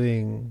 they are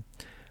doing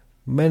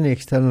many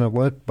external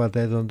work, but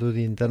they don't do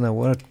the internal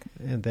work,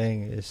 and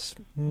then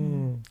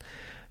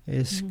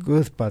it's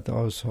good, but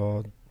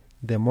also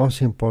the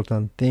most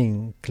important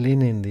thing,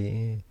 cleaning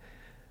the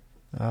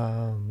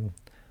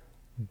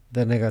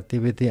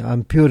negativity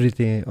and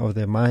purity of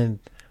the mind.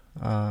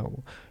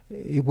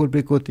 It would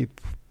be good if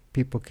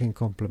people can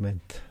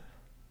complement.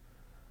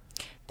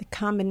 The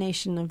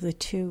combination of the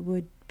two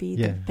would be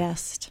the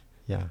best.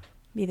 Yeah.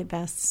 Be the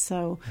best.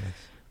 So yes.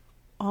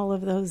 All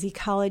of those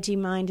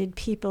ecology-minded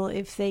people,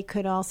 if they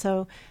could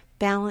also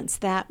balance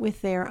that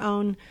with their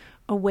own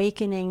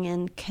awakening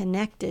and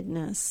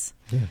connectedness,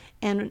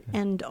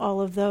 and all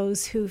of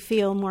those who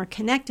feel more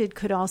connected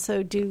could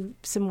also do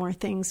some more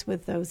things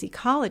with those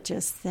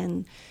ecologists,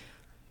 then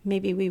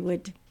maybe we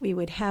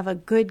would have a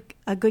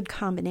good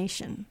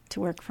combination to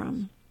work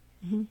from.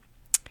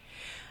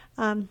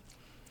 Mm-hmm.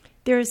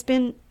 There has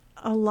been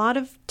a lot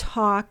of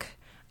talk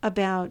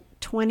about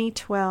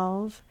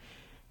 2012,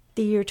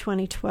 the year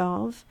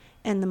 2012,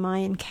 and the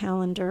Mayan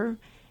calendar,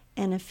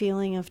 and a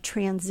feeling of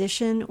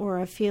transition or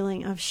a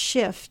feeling of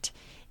shift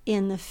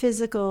in the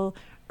physical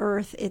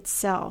earth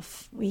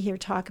itself. We hear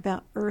talk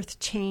about earth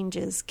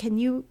changes. Can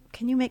you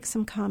make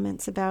some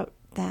comments about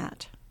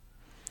that?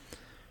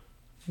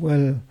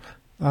 Well,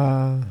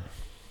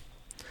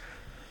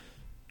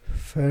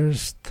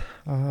 first,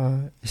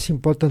 it's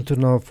important to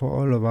know for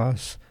all of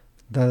us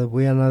that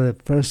we are not the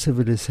first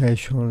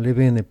civilization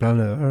living in the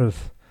planet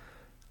Earth,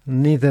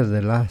 neither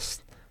the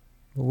last.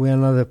 We are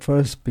not the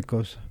first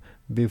because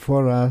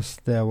before us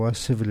there was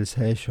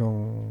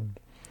civilization,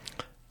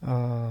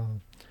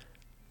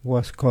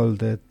 was called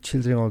the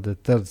children of the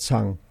third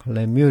sun,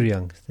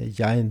 Lemurians, the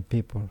giant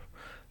people.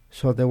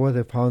 So they were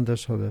the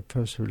founders of the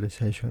first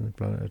civilization on the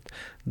planet.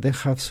 They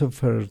have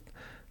suffered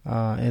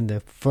in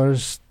the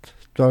first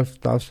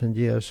 12,000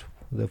 years,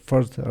 the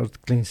first earth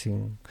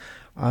cleansing,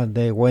 and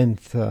it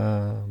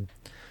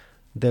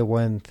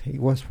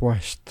was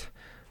washed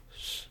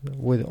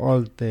with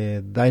all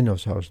the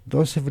dinosaurs.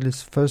 Those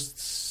first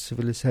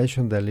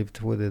civilization that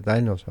lived with the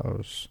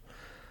dinosaurs.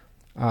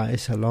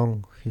 It's a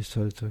long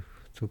history to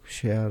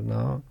share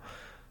now,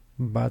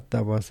 but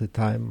that was the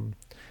time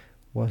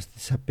was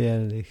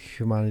disappearing the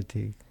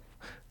humanity,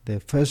 the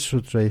first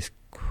root race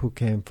who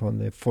came from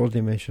the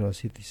four-dimensional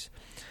cities.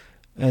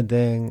 And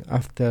then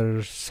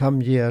after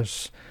some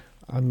years,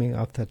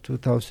 after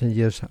 2,000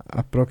 years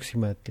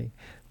approximately,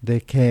 there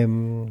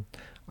came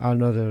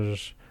another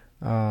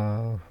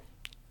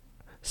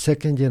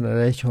second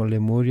generation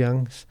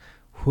Lemurians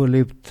who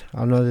lived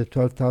another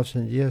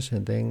 12,000 years,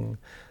 and then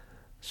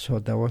so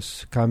there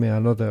was coming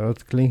another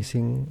earth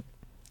cleansing,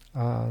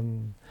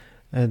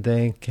 and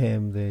then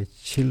came the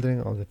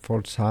children of the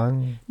fourth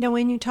sun. Now,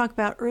 when you talk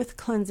about earth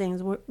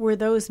cleansings, were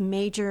those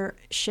major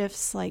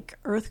shifts like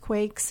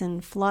earthquakes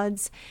and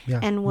floods?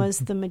 Yeah. And was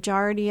the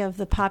majority of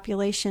the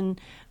population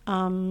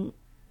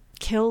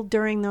killed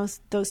during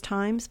those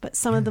times? But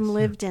some of them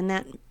lived, and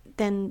that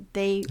then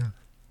they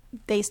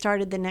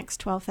started the next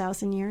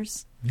 12,000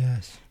 years?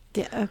 Yes.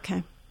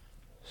 Okay.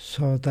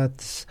 So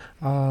that's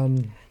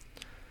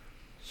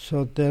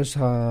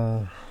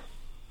so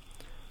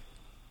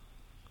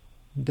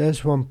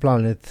there's one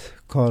planet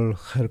called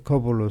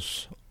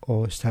Hercobulus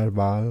or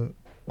Starball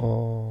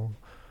or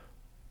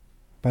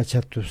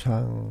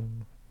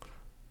Pachatusan,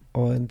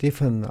 or in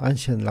different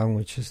ancient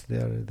languages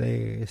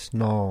they is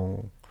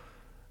known.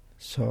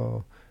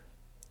 So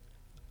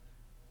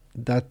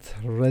that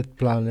red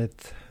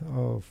planet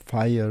of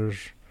fire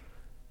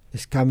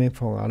is coming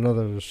from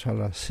another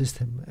solar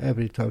system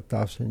every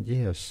 12,000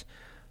 years.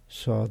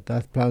 So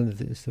that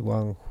planet is the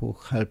one who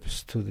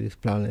helps to this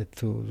planet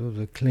to do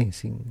the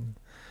cleansing.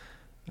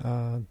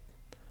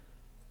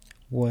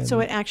 So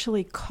it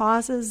actually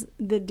causes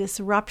the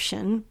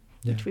disruption,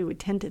 Yeah. which we would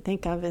tend to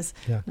think of as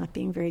Yeah. not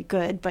being very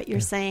good, but you're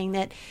saying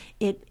that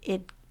it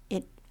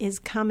is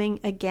coming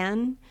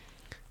again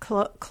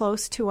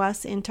close to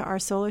us into our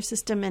solar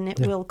system, and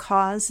it will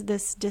cause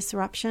this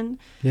disruption.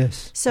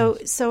 Yes. So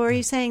are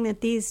you saying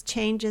that these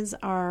changes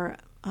are,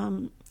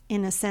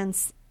 in a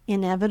sense,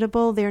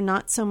 inevitable? They're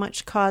not so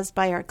much caused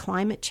by our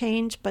climate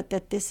change, but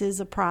that this is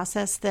a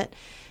process that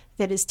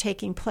is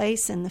taking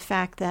place, and the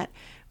fact that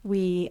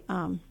we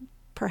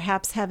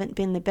perhaps haven't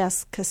been the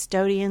best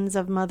custodians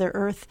of Mother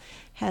Earth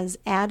has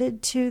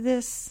added to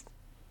this?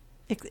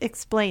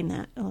 Explain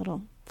that a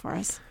little for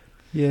us.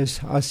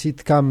 Yes, as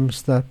it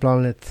comes, the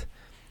planet,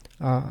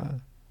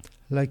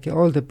 like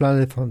all the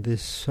planets from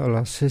this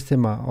solar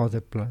system, all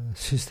the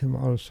system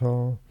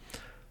also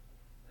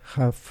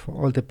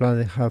all the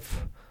planets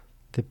have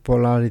the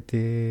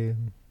polarity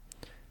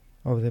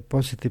of the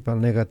positive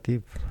and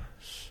negative,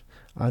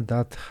 and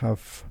that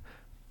have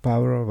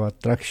power of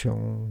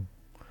attraction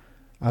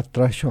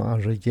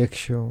and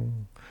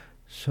rejection.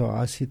 So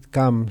as it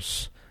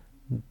comes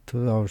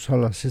to our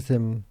solar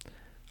system,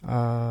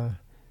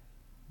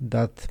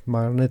 that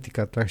magnetic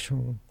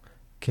attraction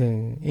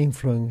can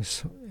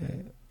influence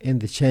in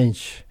the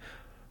change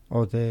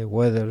of the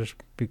weather,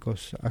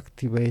 because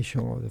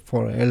activation of the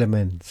 4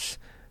 elements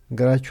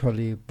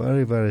gradually,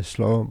 very, very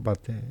slow, but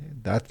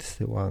that's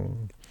the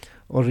one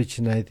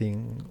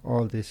originating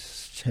all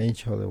this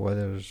change of the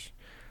weather.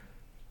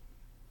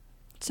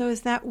 So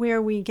is that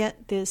where we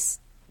get this,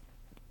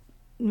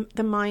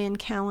 the Mayan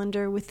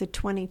calendar with the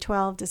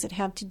 2012? Does it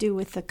have to do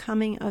with the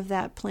coming of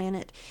that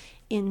planet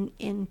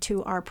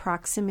into our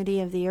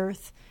proximity of the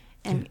Earth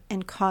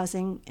and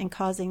causing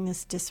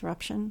this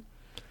disruption?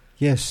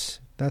 Yes,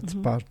 that's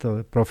part of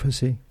the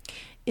prophecy.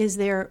 Is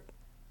there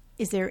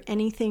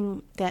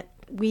anything that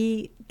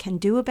we can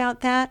do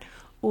about that,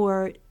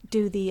 or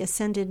do the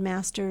Ascended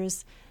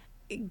Masters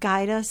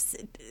guide us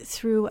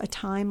through a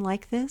time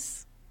like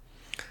this?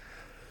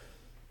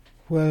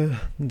 Well,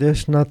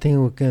 there's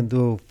nothing we can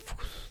do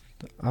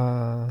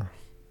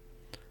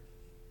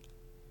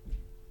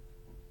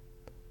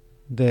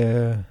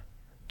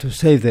to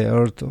save the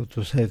Earth or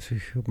to save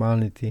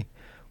humanity.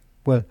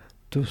 Well,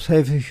 to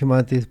save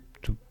humanity,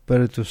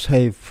 better to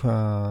save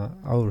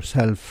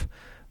ourselves.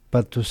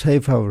 But to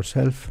save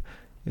ourselves,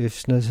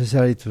 it's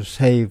necessary to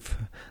save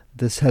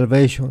the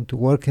salvation, to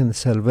work in the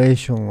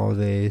salvation of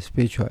the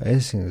spiritual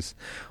essence,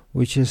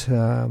 which is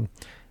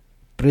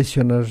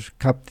prisoners,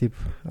 captive,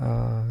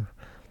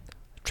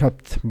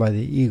 trapped by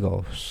the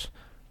egos.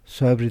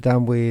 So every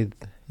time we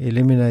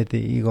eliminate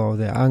the ego,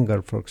 the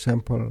anger, for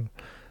example,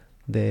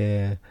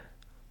 the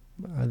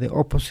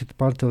opposite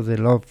part of the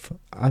love,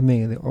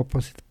 the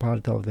opposite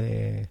part of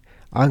the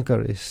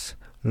anger is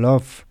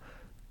love.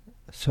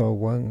 So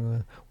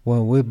when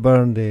we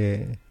burn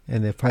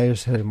in the fire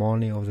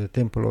ceremony of the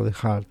Temple of the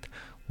Heart,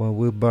 when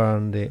we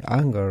burn the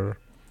anger,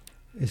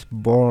 is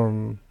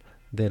born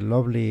the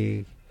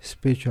lovely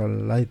spiritual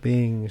light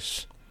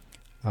beings,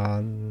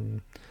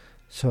 and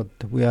so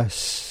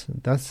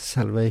that's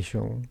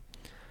salvation.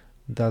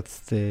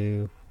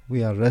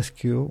 We are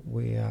rescued.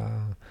 We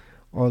are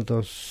all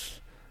those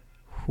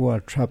who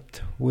are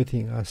trapped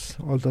within us,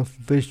 all the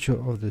virtue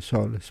of the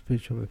soul,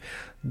 spiritual.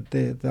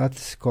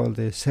 That's called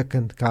the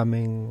second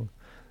coming,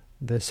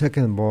 the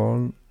second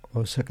born,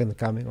 or second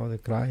coming of the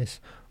Christ,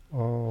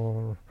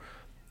 or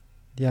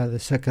the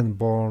second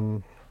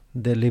born,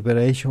 the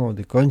liberation of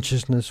the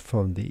consciousness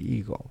from the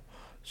ego.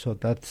 So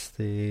that's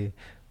the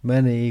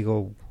many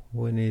ego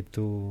we need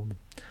to,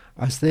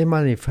 as they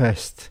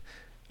manifest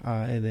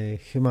in the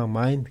human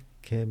mind,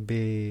 can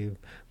be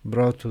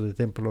brought to the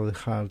Temple of the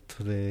Heart,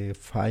 to the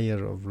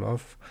fire of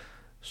love.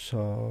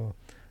 So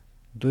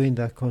doing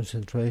that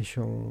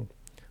concentration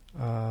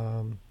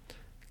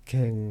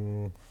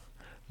can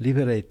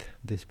liberate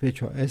the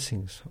spiritual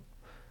essence.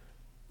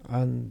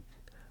 And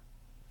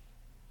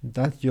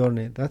that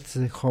journey, that's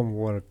the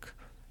homework.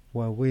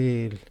 When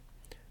we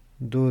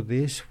do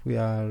this,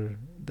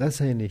 that's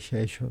an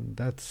initiation,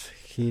 that's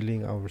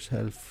healing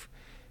ourselves.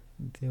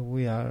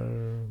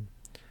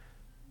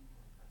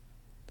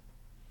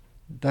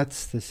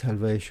 That's the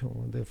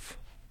salvation, the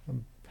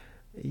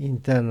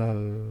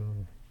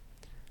internal.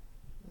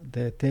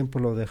 The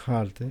Temple of the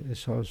Heart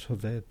is also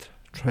the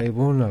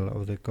tribunal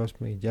of the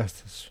cosmic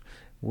justice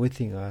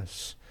within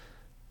us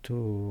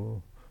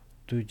to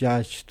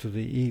judge to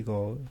the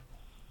ego,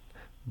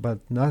 but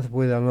not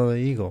with another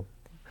ego,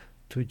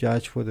 to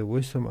judge with the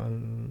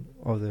wisdom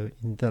of the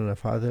internal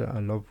Father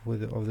and love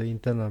of the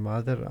internal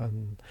Mother,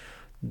 and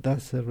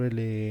that's a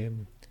really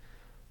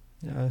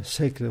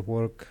sacred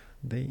work,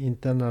 the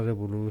internal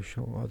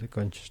revolution of the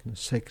consciousness,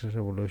 sacred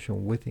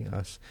revolution within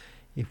us,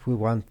 if we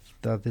want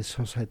that the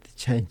society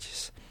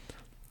changes.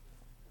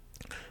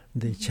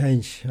 The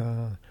change,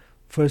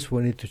 first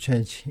we need to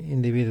change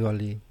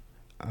individually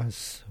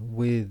as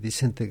we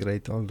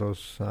disintegrate all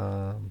those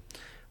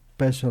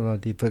personal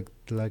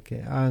defects like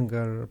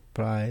anger,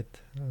 pride,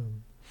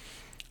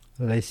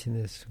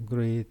 laziness,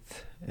 greed,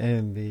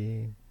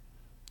 envy,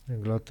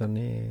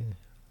 gluttony,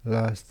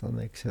 lust, and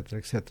etc.,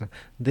 etc.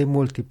 They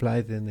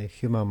multiplied in the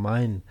human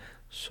mind.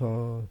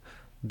 So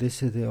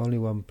this is the only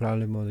one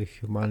problem of the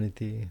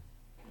humanity.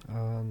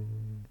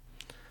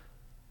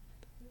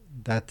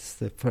 That's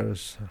the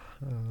first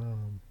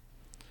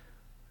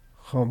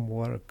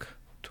homework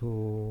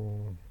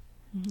to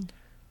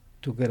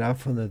get out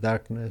from the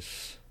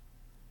darkness,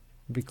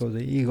 because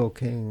the ego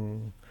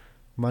can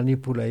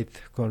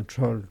manipulate,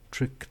 control,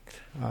 trick,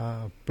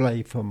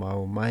 play from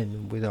our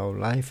mind with our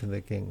life,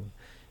 and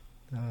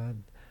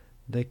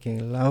they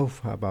can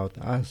laugh about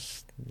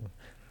us.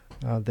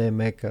 They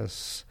make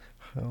us.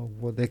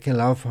 They can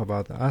laugh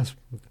about us,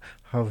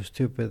 how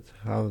stupid,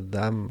 how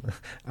dumb,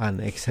 and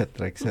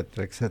etc.,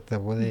 etc., etc.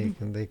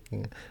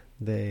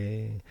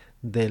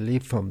 They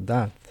live from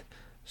that.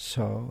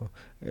 So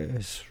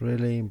it's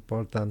really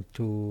important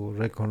to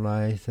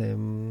recognize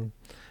them,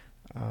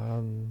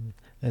 and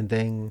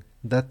then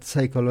that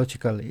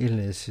psychological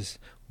illness is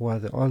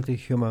what all the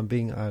human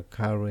beings are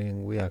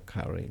carrying. We are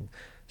carrying.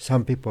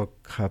 Some people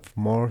have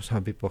more,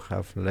 some people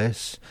have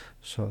less.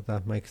 So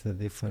that makes the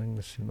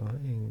difference,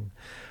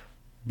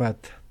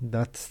 But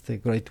that's the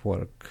great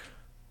work.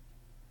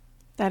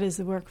 That is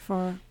the work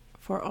for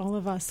all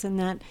of us,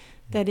 and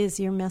that is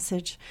your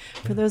message.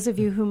 For those of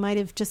you who might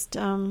have just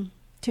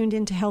tuned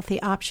into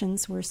Healthy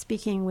Options, we're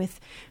speaking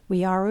with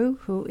Wiyaru,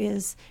 who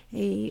is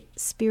a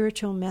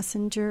spiritual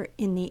messenger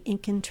in the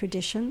Incan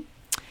tradition.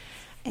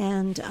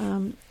 And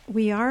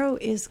Wiyaru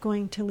is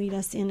going to lead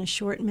us in a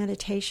short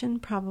meditation,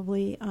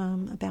 probably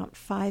about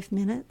 5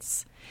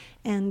 minutes.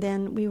 And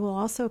then we will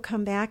also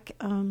come back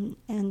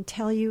and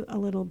tell you a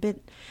little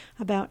bit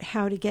about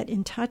how to get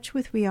in touch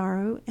with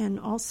Wiyaru. And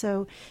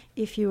also,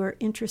 if you are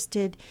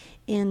interested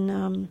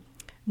in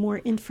more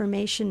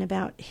information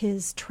about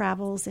his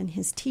travels and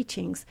his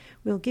teachings,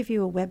 we'll give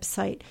you a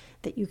website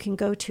that you can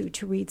go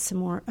to read some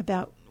more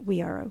about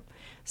Wiyaru.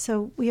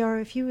 So,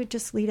 Wiyaru, if you would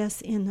just lead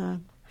us in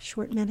a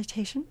short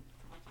meditation.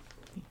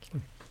 Thank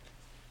you.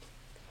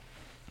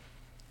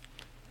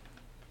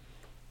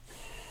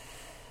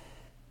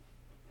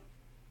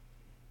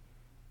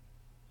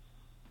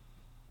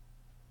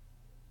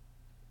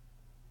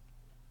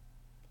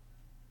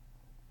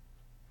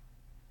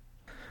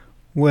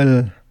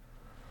 Well,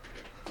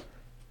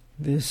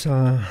 this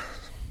the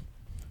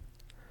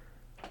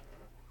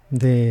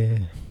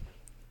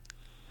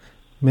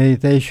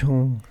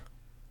meditation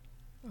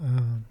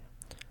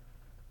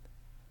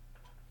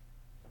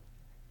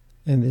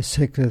in the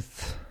sacred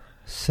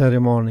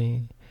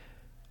ceremony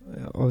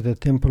of the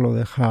Temple of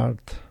the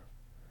Heart.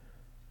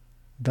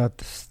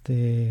 That's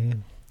the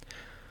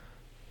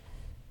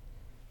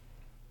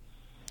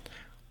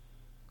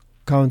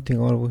counting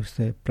always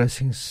the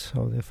blessings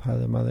of the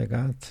Father, Mother,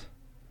 God.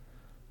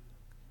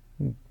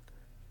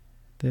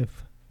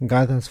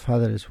 God as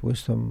Father is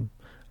wisdom,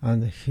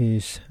 and He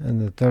is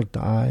in the third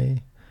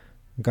eye.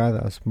 God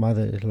as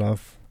Mother is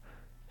love.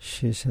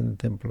 She is in the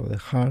Temple of the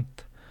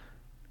Heart.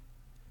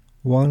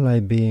 One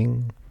light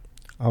being,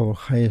 our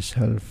higher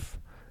self,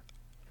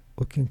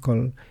 we can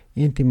call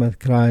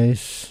intimate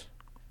Christ,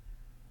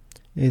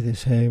 is the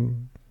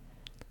same.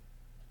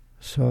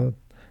 So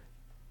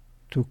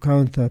to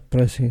count that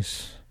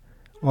presence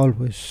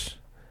always,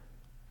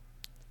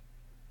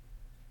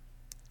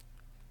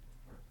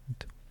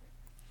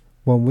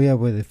 when we are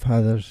with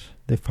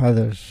the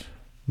Father's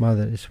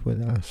Mother is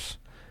with us,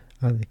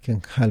 and it can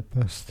help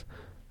us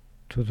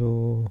to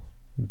do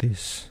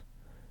this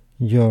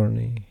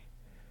journey.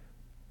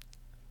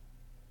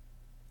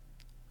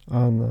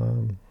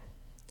 And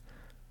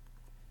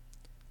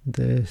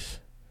this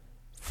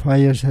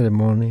fire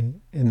ceremony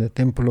in the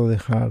Temple of the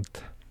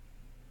Heart,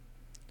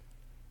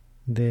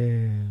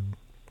 the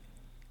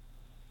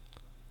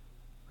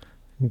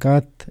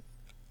God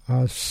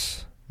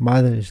as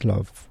Mother is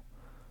love.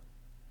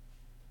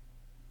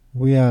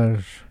 We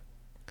are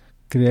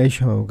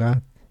creation of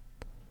God.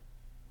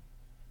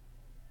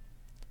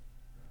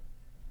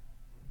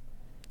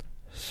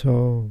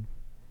 So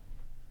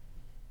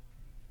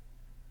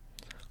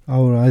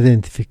our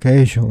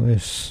identification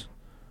is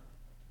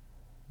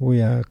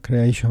we are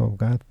creation of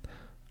God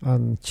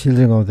and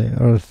children of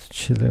the earth,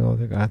 children of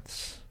the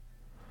gods.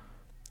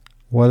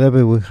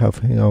 Whatever we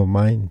have in our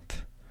mind,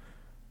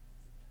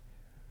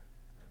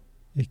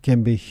 it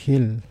can be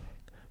healed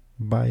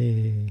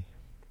by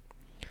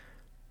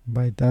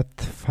that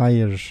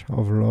fire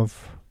of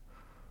love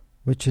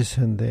which is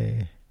in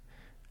the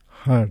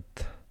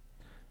heart,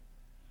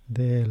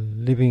 the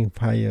living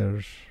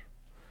fire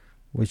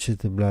which is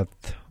the blood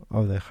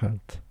of the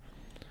heart.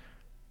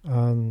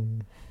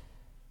 And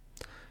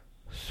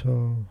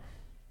so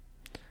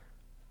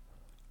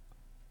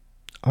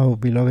our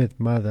beloved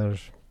Mother,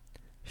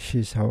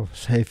 she's our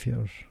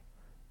Savior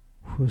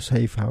who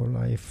saved our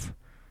life,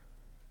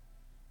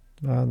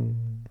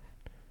 and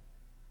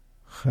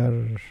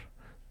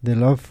the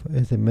love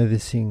is the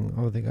medicine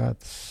of the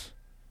gods,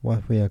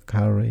 what we are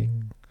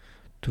carrying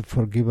to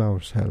forgive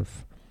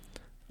ourselves.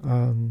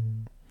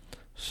 And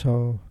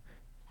so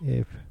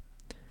if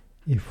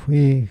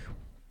we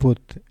put,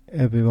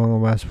 every one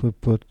of us, we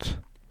put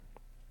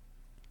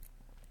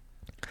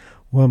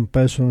one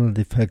personal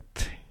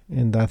defect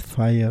in that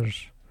fire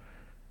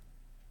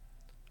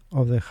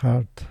of the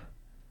heart.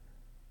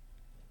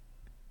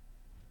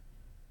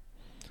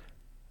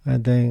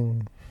 And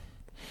then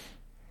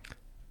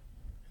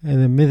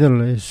in the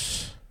middle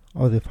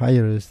of the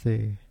fire is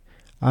the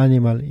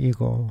animal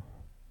ego,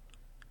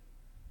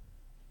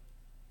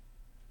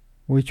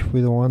 which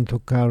we don't want to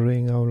carry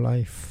in our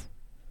life.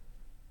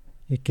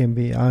 It can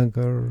be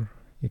anger,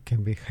 it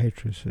can be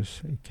hatred,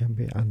 it can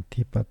be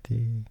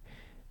antipathy,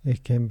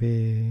 it can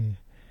be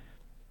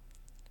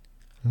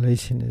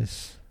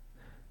laziness.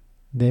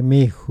 The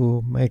me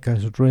who make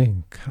us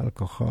drink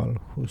alcohol,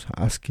 who's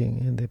asking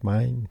in the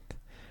mind,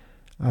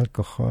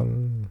 alcohol,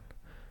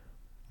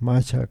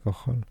 much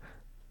alcohol.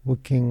 We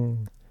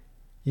can,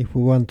 if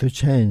we want to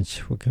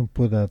change, we can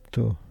put that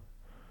too.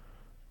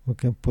 We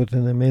can put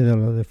in the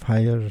middle of the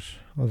fire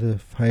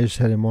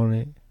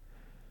ceremony.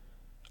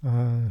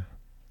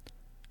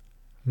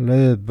 Let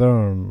it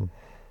burn.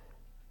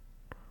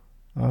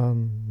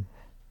 And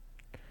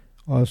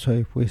also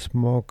if we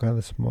smoke,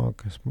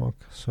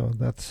 so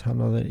that's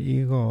another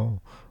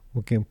ego.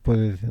 We can put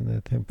it in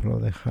the temple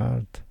of the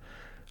heart.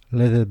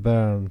 Let it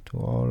burn to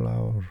all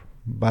our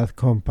bad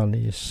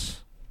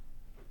companies.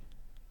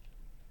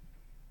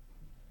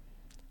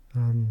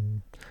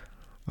 And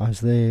as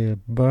they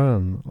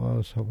burn,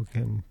 also we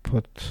can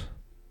put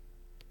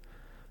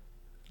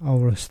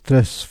our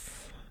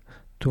stress,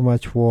 too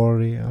much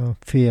worry and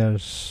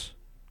fears,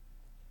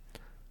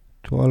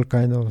 to all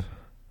kind of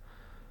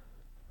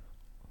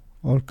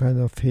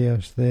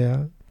fears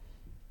there,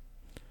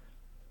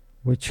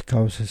 which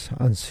causes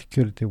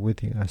insecurity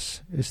within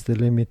us. It's the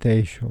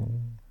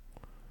limitation,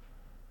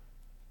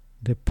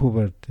 the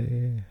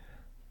poverty.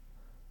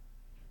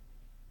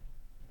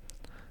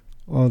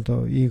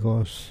 Although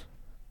egos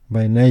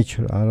by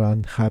nature are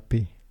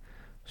unhappy,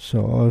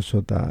 so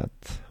also that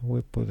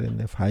we put in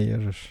the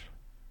fires.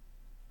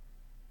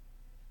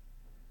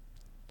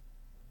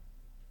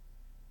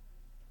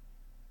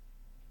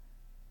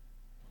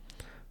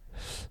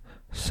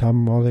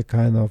 Some other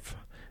kind of,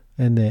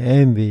 and the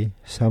envy,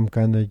 some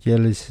kind of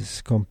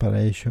jealousy,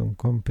 comparison,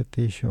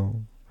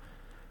 competition,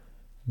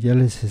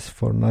 jealousy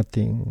for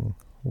nothing,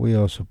 we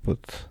also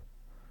put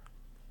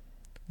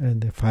in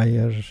the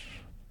fires.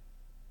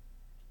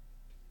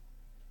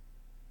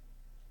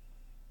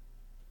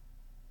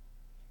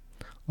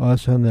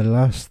 Also in the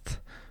last,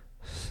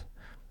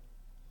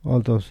 all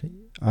those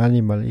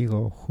animal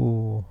ego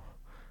who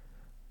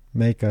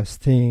make us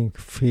think,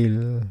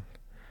 feel,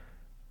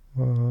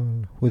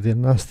 with a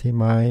nasty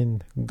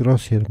mind,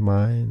 grossier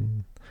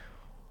mind,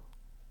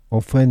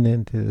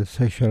 offending to the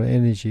sexual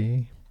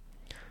energy,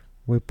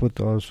 we put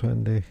also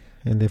in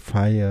the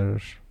fire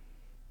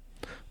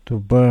to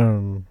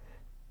burn.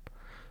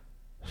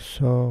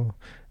 So,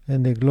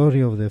 in the glory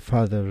of the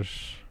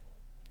fathers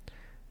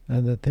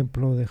and the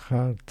temple of the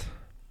heart,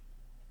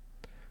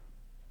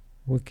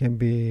 we can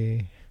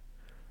be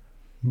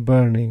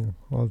burning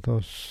all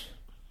those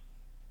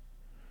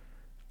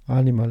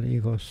animal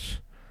egos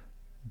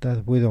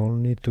that we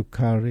don't need to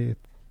carry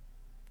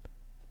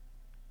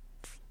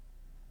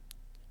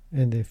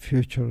in the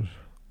future,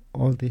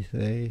 all these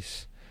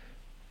days,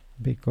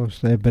 because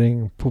they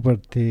bring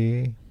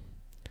poverty,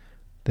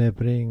 they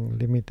bring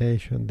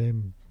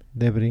limitation,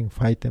 they bring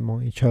fight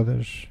among each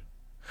other,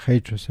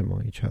 hatred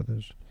among each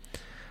other.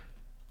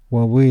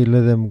 When we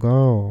let them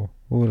go,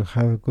 we will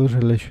have a good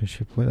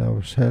relationship with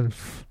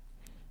ourselves,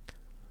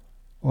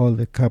 all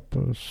the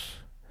couples,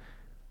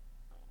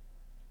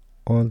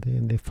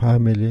 in the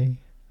family,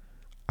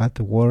 at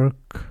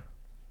work.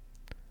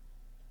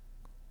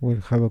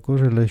 We'll have a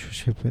good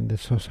relationship in the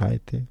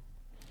society.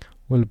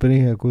 We'll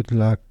bring a good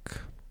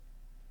luck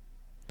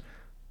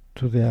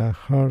to their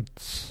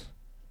hearts,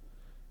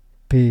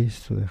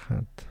 peace to the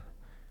heart.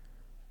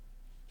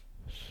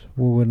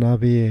 We will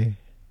not be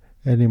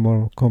any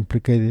more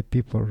complicated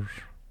people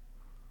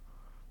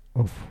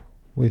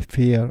with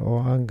fear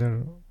or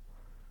anger,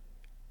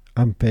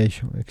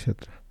 impatience,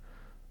 etc.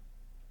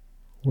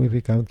 We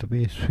become to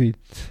be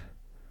sweetheart.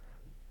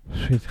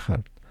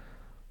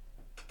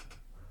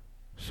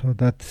 So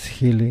that's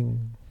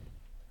healing,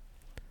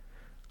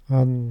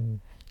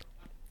 and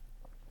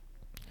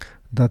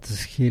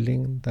that's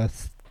healing,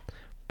 that's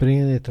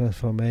bringing the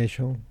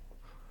transformation,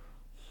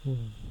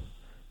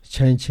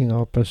 changing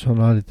our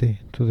personality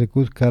to the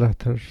good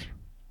characters.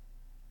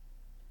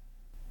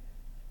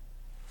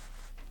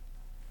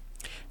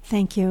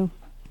 Thank you,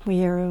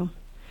 Weeru,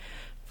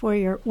 for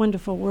your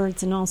wonderful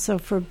words and also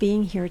for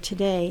being here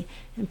today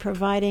and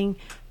providing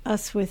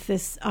us with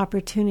this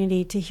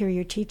opportunity to hear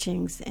your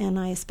teachings. And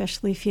I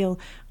especially feel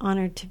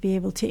honored to be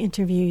able to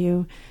interview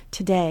you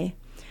today.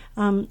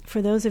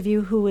 For those of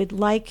you who would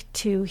like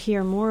to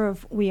hear more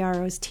of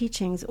Weeru's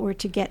teachings or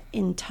to get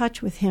in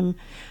touch with him,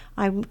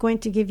 I'm going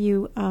to give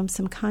you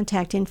some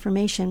contact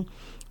information.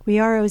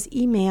 Weeru's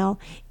email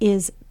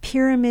is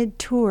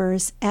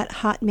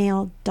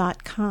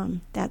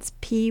pyramidtours@hotmail.com. That's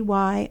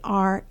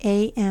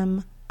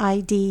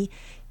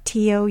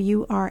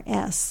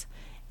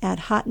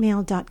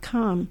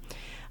pyramidtours@hotmail.com.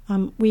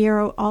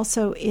 Wiero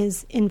also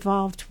is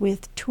involved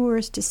with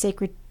tours to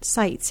sacred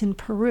sites in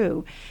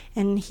Peru,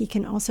 and he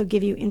can also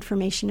give you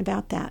information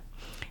about that.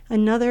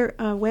 Another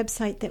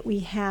website that we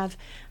have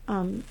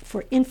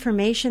for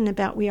information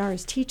about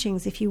Wiero's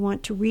teachings, if you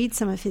want to read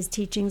some of his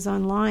teachings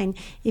online,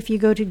 if you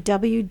go to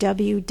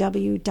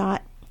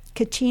www.kachina,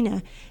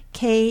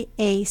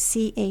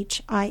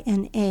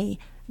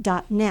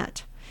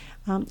 KACHINA.net,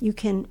 you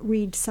can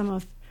read some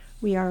of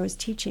Wiero's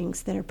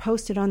teachings that are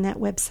posted on that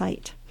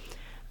website.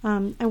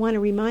 I want to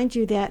remind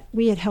you that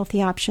we at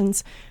Healthy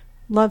Options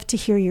love to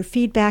hear your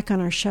feedback on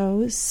our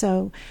shows,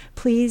 so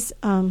please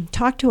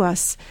talk to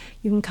us.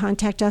 You can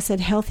contact us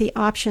at Healthy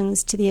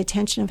Options, to the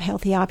attention of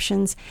Healthy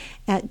Options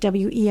at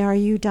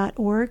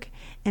weru.org.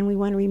 And we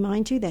want to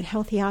remind you that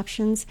Healthy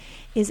Options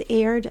is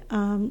aired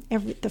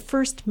the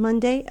first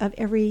Wednesday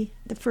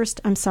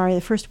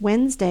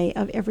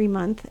of every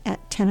month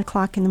at 10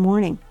 o'clock in the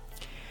morning.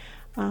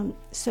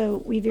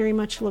 So we very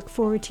much look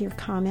forward to your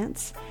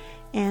comments.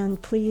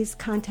 And please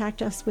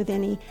contact us with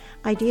any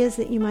ideas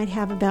that you might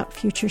have about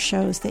future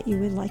shows that you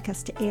would like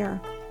us to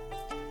air.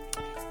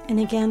 And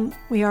again,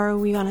 we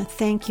want to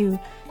thank you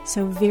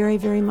so very,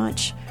 very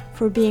much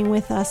for being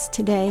with us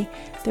today.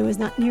 There was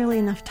not nearly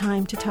enough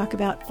time to talk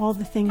about all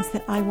the things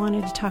that I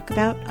wanted to talk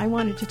about. I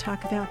wanted to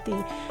talk about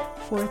the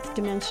fourth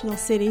dimensional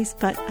cities,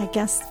 but I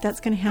guess that's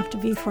going to have to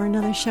be for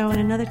another show and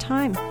another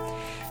time.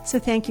 So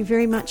thank you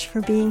very much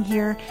for being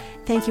here.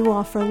 Thank you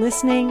all for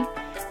listening.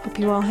 Hope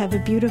you all have a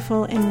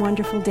beautiful and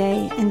wonderful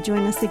day, and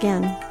join us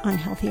again on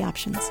Healthy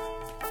Options.